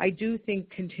 I do think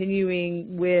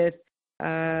continuing with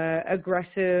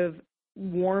aggressive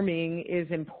warming is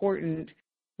important.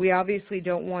 We obviously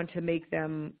don't want to make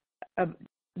them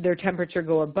their temperature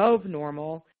go above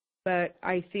normal, but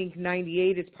I think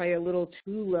 98 is probably a little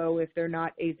too low if they're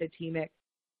not azotemic,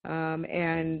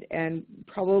 and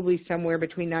probably somewhere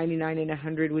between 99 and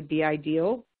 100 would be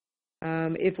ideal.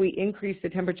 If we increase the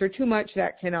temperature too much,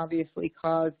 that can obviously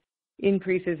cause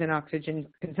increases in oxygen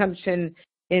consumption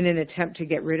in an attempt to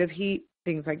get rid of heat,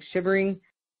 things like shivering.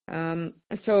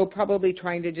 So probably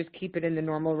trying to just keep it in the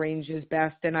normal range is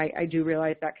best, and I do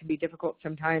realize that can be difficult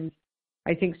sometimes.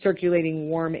 I think circulating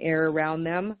warm air around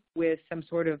them with some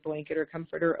sort of blanket or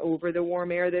comforter over the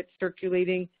warm air that's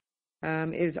circulating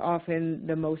is often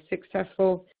the most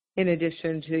successful, in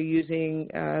addition to using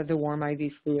the warm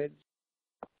IV fluids.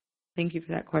 Thank you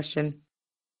for that question.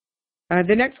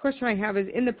 The next question I have is,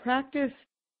 in the practice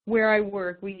where I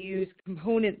work, we use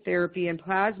component therapy and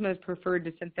plasma is preferred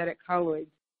to synthetic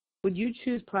colloids. Would you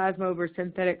choose plasma over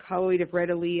synthetic colloid if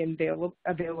readily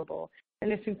available?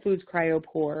 And this includes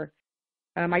cryopore.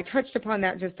 I touched upon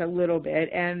that just a little bit,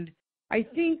 and I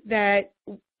think that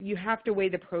you have to weigh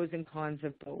the pros and cons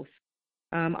of both.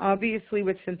 Obviously,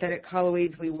 with synthetic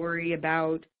colloids, we worry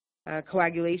about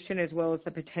coagulation as well as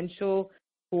the potential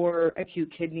for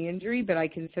acute kidney injury, but I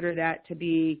consider that to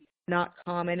be not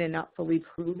common and not fully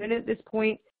proven at this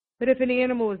point. But if an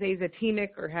animal is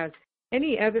azotemic or has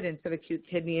any evidence of acute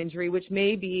kidney injury, which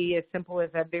may be as simple as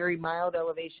a very mild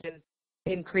elevation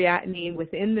in creatinine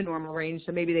within the normal range,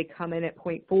 so maybe they come in at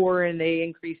 0.4 and they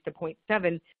increase to 0.7,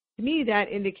 to me that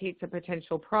indicates a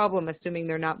potential problem, assuming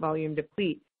they're not volume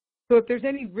deplete. So if there's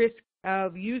any risk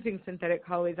of using synthetic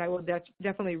colloids, I will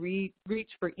definitely reach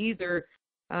for either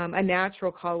a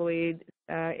natural colloid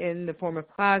in the form of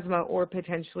plasma or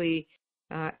potentially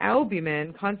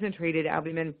albumin, concentrated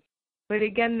albumin. But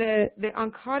again, the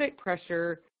oncotic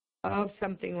pressure of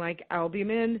something like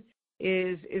albumin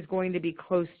is going to be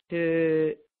close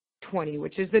to 20,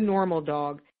 which is the normal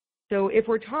dog. So if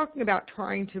we're talking about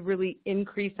trying to really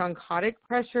increase oncotic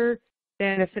pressure,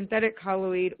 then a synthetic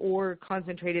colloid or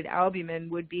concentrated albumin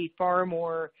would be far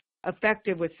more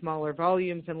effective with smaller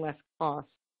volumes and less cost.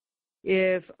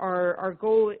 If our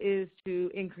goal is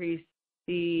to increase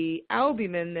the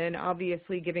albumin, then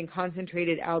obviously giving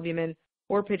concentrated albumin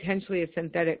or potentially a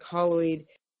synthetic colloid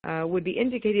would be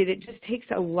indicated. It just takes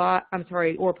a lot,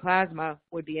 or plasma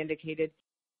would be indicated,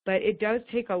 but it does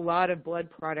take a lot of blood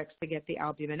products to get the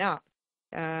albumin up.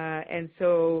 And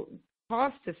so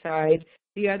cost aside,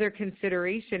 the other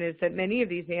consideration is that many of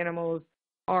these animals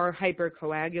are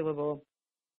hypercoagulable.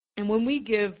 And when we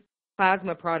give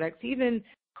plasma products, even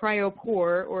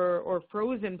cryopore or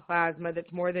frozen plasma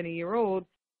that's more than a year old,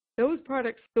 those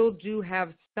products still do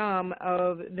have some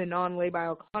of the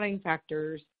non-labile clotting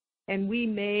factors, and we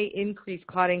may increase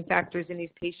clotting factors in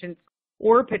these patients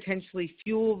or potentially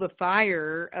fuel the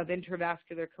fire of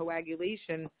intravascular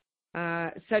coagulation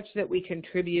such that we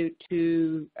contribute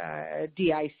to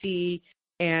DIC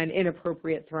and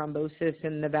inappropriate thrombosis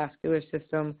in the vascular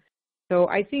system. So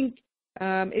I think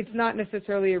it's not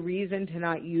necessarily a reason to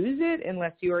not use it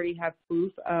unless you already have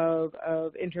proof of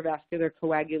intravascular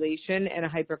coagulation and a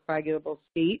hypercoagulable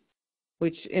state,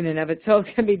 which in and of itself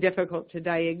can be difficult to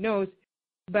diagnose.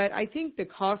 But I think the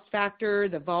cost factor,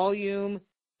 the volume,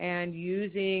 and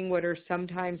using what are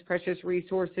sometimes precious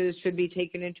resources should be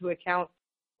taken into account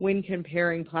when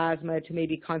comparing plasma to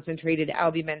maybe concentrated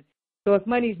albumin. So if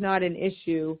money's not an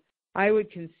issue, I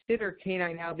would consider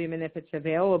canine albumin if it's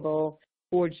available,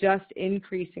 or just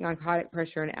increasing oncotic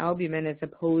pressure and albumin as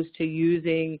opposed to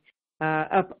using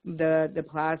up the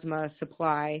plasma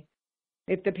supply.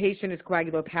 If the patient is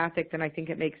coagulopathic, then I think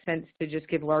it makes sense to just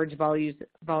give large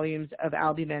volumes of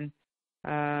albumin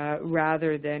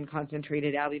rather than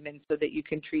concentrated albumin, so that you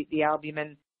can treat the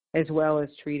albumin as well as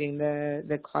treating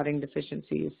the clotting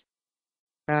deficiencies.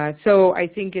 So I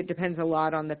think it depends a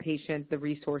lot on the patient, the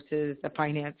resources, the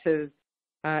finances,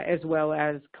 as well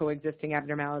as coexisting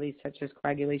abnormalities such as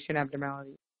coagulation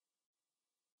abnormalities.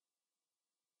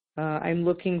 I'm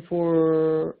looking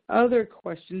for other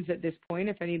questions at this point,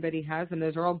 if anybody has them.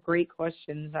 Those are all great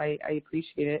questions. I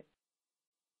appreciate it.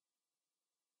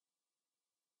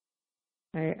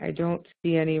 I don't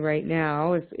see any right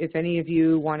now. If any of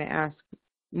you want to ask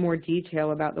more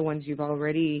detail about the ones you've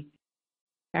already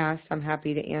asked, I'm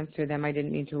happy to answer them. I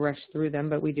didn't mean to rush through them,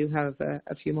 but we do have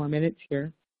a few more minutes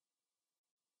here.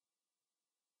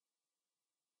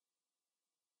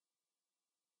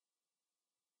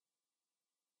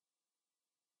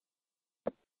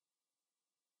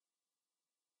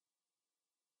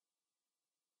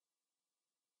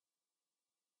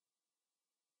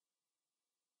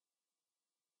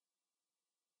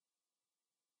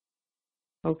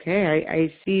 Okay,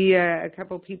 I see a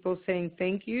couple people saying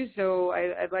thank you, so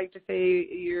I'd like to say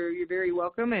you're very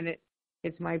welcome, and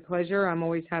it's my pleasure. I'm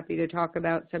always happy to talk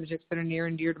about subjects that are near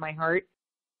and dear to my heart.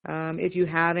 If you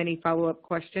have any follow-up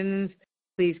questions,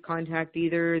 please contact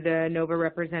either the NOVA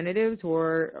representatives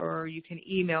or you can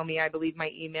email me. I believe my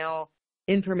email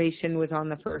information was on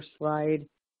the first slide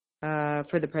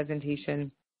for the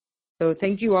presentation. So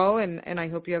thank you all, and I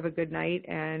hope you have a good night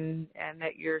and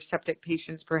that your septic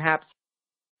patients perhaps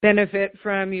benefit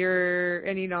from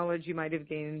any knowledge you might have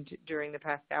gained during the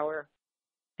past hour.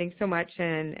 Thanks so much,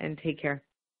 and take care.